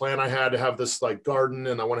this plan I had to have this like garden,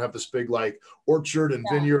 and I want to have this big like orchard and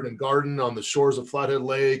vineyard and garden on the shores of Flathead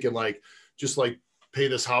Lake, and like just like pay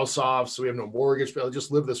this house off so we have no mortgage, but I'll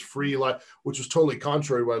just live this free life, which was totally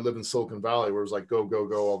contrary to what I lived in Silicon Valley, where it was like go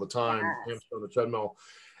all the time, hamster on the treadmill.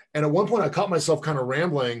 And at one point I caught myself kind of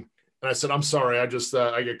rambling, and I said, I'm sorry, I just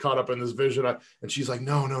I get caught up in this vision. And she's like,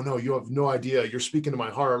 no, you have no idea, you're speaking to my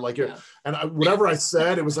heart, like and whatever I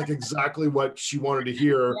said, it was like exactly what she wanted to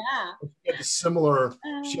hear. She had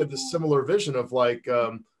this similar vision of like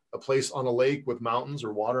a place on a lake with mountains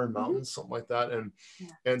or water and mountains, something like that.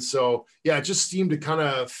 And so, yeah, it just seemed to kind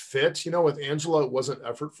of fit, you know. With Angela, it wasn't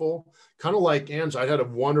effortful, kind of like Angela. I had a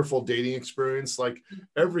wonderful dating experience. Like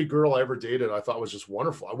every girl I ever dated, I thought was just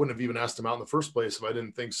wonderful. I wouldn't have even asked them out in the first place if I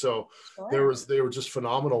didn't think so. They were just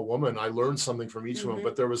phenomenal women. I learned something from each of them,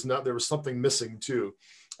 but there was something missing too.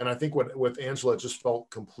 And I think with Angela, it just felt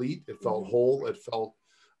complete. It felt whole. It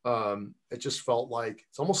just felt like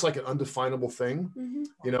it's almost like an undefinable thing,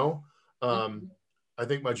 you know. I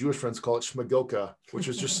think my Jewish friends call it shmagilka, which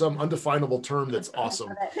is just some undefinable term that's awesome.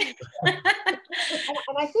 And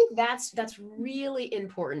I think that's really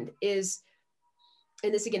important. Is,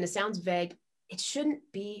 and this again, it sounds vague, it shouldn't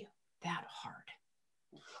be that hard.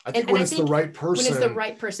 I think when it's the right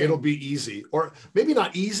person, it'll be easy, or maybe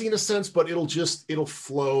not easy in a sense, but it'll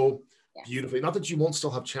flow beautifully. Not that you won't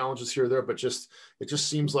still have challenges here or there, but it just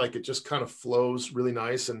seems like it just kind of flows really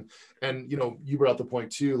nice. And you know, you brought up the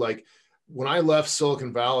point too, like when I left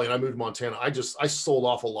Silicon Valley and I moved to Montana, I sold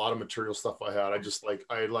off a lot of material stuff I had.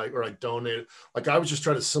 I donated, like I was just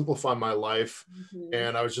trying to simplify my life,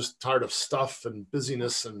 and I was just tired of stuff and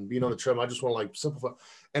busyness and being on the treadmill. I just want to like simplify.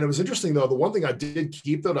 And it was interesting though, the one thing I did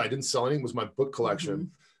keep though, that I didn't sell anything, was my book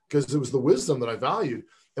collection, because it was the wisdom that I valued.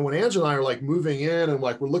 And when Angela and I are like moving in and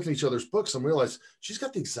like we're looking at each other's books, and realize she's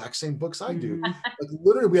got the exact same books I do. Like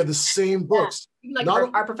literally, we have the same books. Like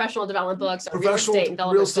our professional development books, our real estate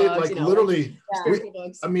books, like you know, literally.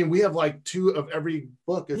 I mean, we have like 2 of every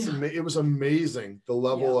book. It was amazing, the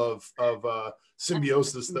level of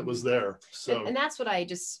symbiosis that was there. So, and that's what I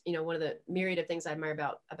just, you know, one of the myriad of things I admire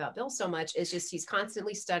about Bill so much is just he's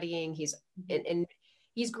constantly studying. He's and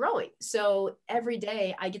he's growing. So every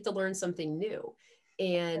day I get to learn something new.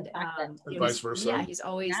 And vice versa. Yeah, he's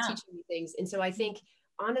always teaching me things. And so I think,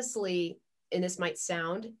 honestly, and this might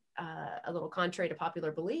sound a little contrary to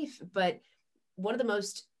popular belief, but one of the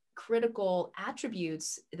most critical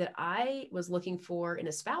attributes that I was looking for in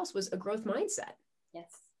a spouse was a growth mindset. Yes.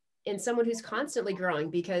 And someone who's constantly growing,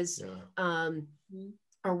 because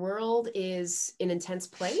our world is an intense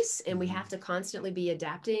place, and we have to constantly be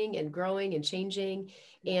adapting and growing and changing.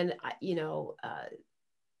 And, you know,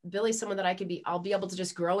 Billy's someone that I'll be able to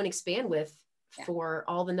just grow and expand with for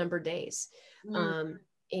all the numbered days.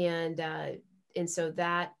 And so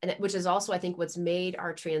that, and which is also, I think, what's made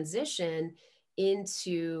our transition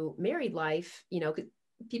into married life, you know,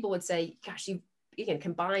 people would say, gosh, you can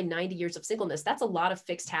combine 90 years of singleness. That's a lot of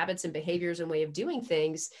fixed habits and behaviors and way of doing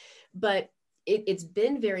things. But it's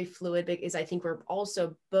been very fluid, because I think we're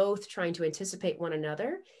also both trying to anticipate one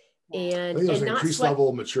another. And there's an increased level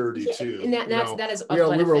of maturity too. And that is we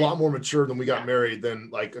were a lot more mature than we got married than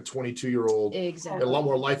like a 22-year-old. Exactly. A lot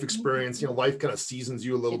more life experience. You know, life kind of seasons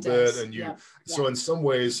you a little bit, and so in some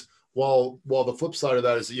ways, while the flip side of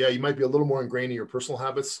that is, you might be a little more ingrained in your personal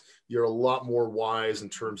habits, you're a lot more wise in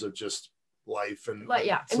terms of just life. And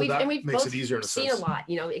and we've makes both it easier in a seen sense. a lot,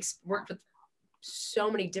 you know, worked with so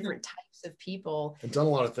many different types of people and done a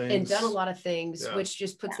lot of things, which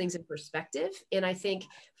just puts things in perspective. And I think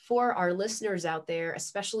for our listeners out there,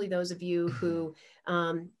 especially those of you who,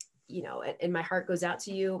 you know, and my heart goes out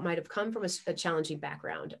to you, might have come from a challenging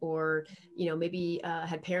background, or, you know, maybe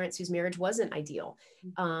had parents whose marriage wasn't ideal.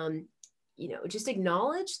 You know, just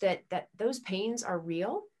acknowledge that those pains are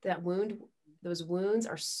real, those wounds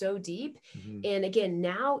are so deep. And again,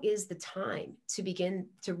 now is the time to begin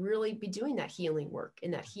to really be doing that healing work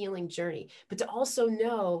and that healing journey, but to also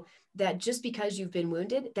know that just because you've been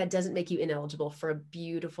wounded, that doesn't make you ineligible for a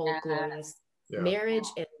beautiful, glorious marriage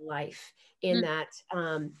and life. And that,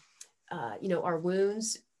 you know, our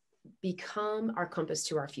wounds become our compass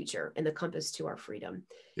to our future and the compass to our freedom.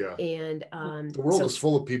 Yeah. And the world is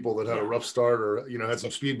full of people that had a rough start, or, you know, had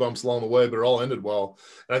some speed bumps along the way, but it all ended well.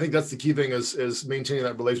 And I think that's the key thing is maintaining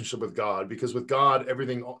that relationship with God, because with God,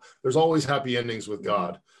 there's always happy endings with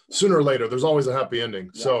God. Sooner or later, there's always a happy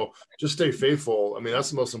ending. Yeah. So just stay faithful. I mean,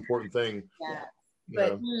 that's the most important thing. Yeah.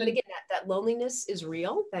 But again, that loneliness is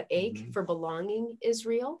real. That ache for belonging is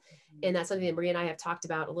real. And that's something that Maria and I have talked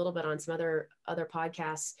about a little bit on some other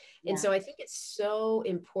podcasts. And so I think it's so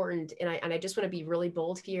important. And I just want to be really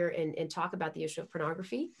bold here and talk about the issue of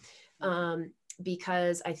pornography,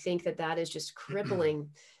 because I think that is just crippling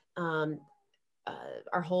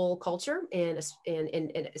our whole culture, and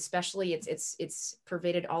especially it's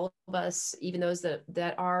pervaded all of us, even those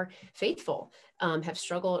that are faithful, have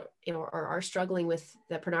struggled, you know, or are struggling with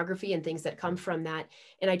the pornography and things that come from that.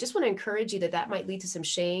 And I just want to encourage you that might lead to some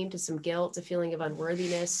shame, to some guilt, a feeling of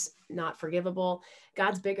unworthiness, not forgivable.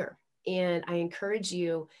 God's bigger. And I encourage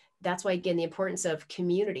you, that's why, again, the importance of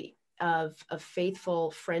community, of faithful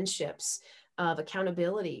friendships, of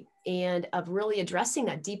accountability, and of really addressing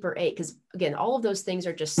that deeper ache. Because again, all of those things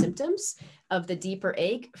are just symptoms of the deeper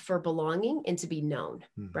ache for belonging and to be known,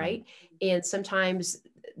 right? And sometimes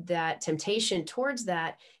that temptation towards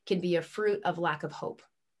that can be a fruit of lack of hope.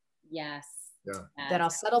 Yes. Yeah. That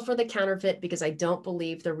I'll settle for the counterfeit because I don't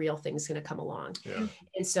believe the real thing's going to come along. Yeah.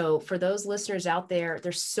 And so for those listeners out there,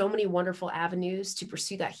 there's so many wonderful avenues to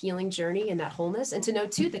pursue that healing journey and that wholeness, and to know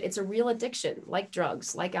too that it's a real addiction, like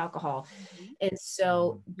drugs, like alcohol. And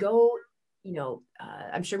so go, you know,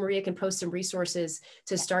 I'm sure Maria can post some resources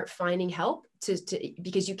to start finding help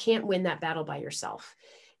because you can't win that battle by yourself.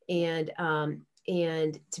 And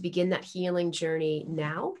to begin that healing journey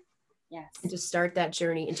now. Yes. And to start that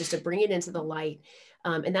journey and just to bring it into the light.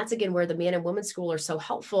 And that's, again, where the Man and Woman School are so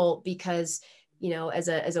helpful, because, you know, as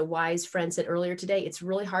a wise friend said earlier today, it's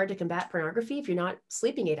really hard to combat pornography if you're not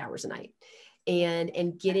sleeping 8 hours a night,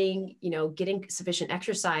 and getting sufficient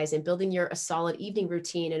exercise, and building a solid evening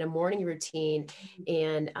routine and a morning routine,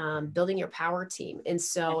 and building your power team. And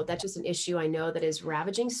so that's just an issue I know that is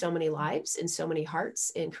ravaging so many lives and so many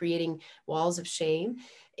hearts, and creating walls of shame,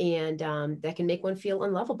 and that can make one feel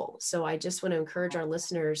unlovable. So I just want to encourage our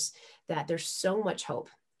listeners that there's so much hope.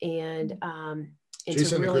 And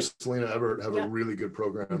Jason and Kristalina Everett have a really good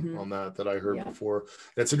program on that I heard before.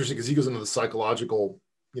 And it's interesting because he goes into the psychological,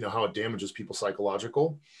 you know, how it damages people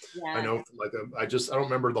psychological. Yeah. I know, like, I don't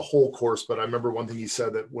remember the whole course, but I remember one thing he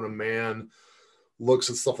said, that when a man looks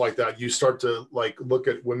at stuff like that, you start to like look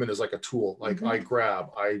at women as like a tool. Like I grab,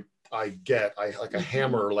 I like a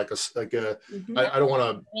hammer, I don't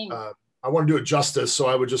want to, I want to do it justice. So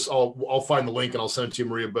I would I'll find the link and I'll send it to you,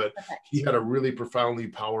 Maria, but he had a really profoundly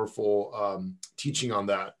powerful teaching on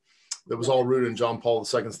that was all rooted in John Paul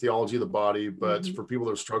II's theology of the body. But for people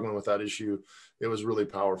that are struggling with that issue, it was really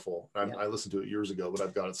powerful. I listened to it years ago, but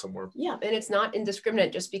I've got it somewhere. Yeah. And it's not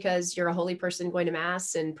indiscriminate just because you're a holy person going to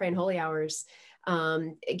mass and praying holy hours.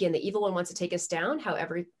 Again, the evil one wants to take us down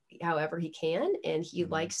however he can. And he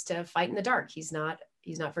likes to fight in the dark. He's not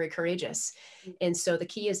very courageous. And so the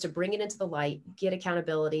key is to bring it into the light, get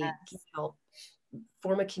accountability, get help,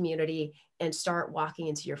 form a community, and start walking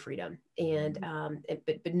into your freedom. And,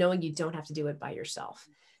 but knowing you don't have to do it by yourself.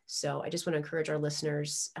 So I just want to encourage our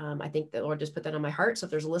listeners. I think the Lord just put that on my heart. So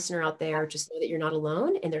if there's a listener out there, just know that you're not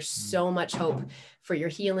alone, and there's so much hope for your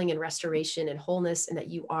healing and restoration and wholeness, and that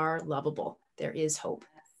you are lovable. There is hope.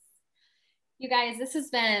 You guys, this has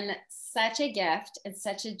been such a gift. It's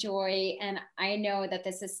such a joy. And I know that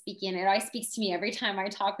this is speaking, it always speaks to me every time I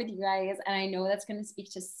talk with you guys. And I know that's going to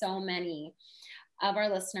speak to so many of our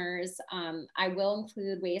listeners. I will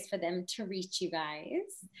include ways for them to reach you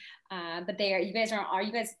guys. But you guys are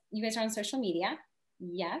on social media.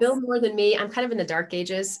 Yes. Bill more than me. I'm kind of in the dark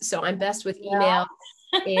ages, so I'm best with email.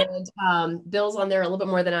 And Bill's on there a little bit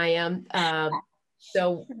more than I am.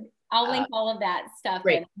 So I'll link all of that stuff.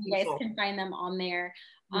 And you guys can find them on there.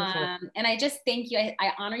 And I just thank you.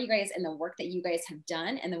 I honor you guys and the work that you guys have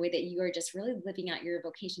done, and the way that you are just really living out your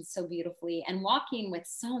vocation so beautifully, and walking with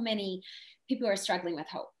so many people who are struggling with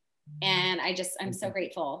hope. And I'm so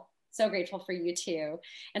grateful. So grateful for you too.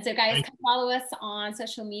 And so guys, come follow us on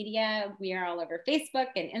social media. We are all over Facebook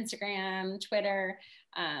and Instagram, Twitter.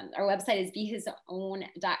 Our website is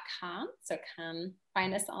behisown.com. So come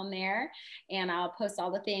find us on there, and I'll post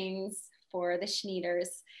all the things for the Schneiders.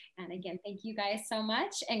 And again, thank you guys so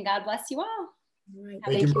much, and God bless you all. Right.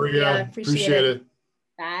 Thank you, Maria. Appreciate it.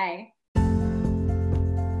 Bye.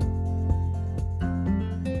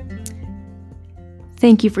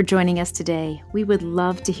 Thank you for joining us today. We would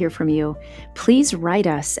love to hear from you. Please write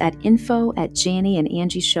us at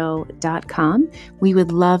info@JannieandAngieShow.com. We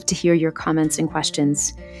would love to hear your comments and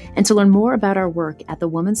questions. And to learn more about our work at The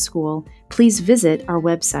Woman's School, please visit our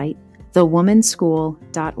website,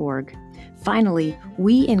 thewomanschool.org. Finally,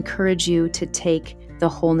 we encourage you to take the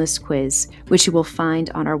Wholeness Quiz, which you will find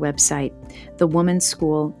on our website,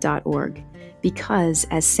 thewomanschool.org. Because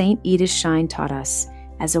as St. Edith Schein taught us,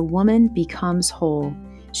 as a woman becomes whole,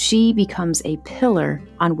 she becomes a pillar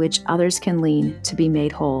on which others can lean to be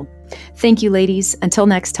made whole. Thank you, ladies. Until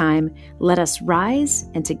next time, let us rise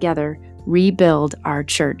and together rebuild our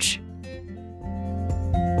church.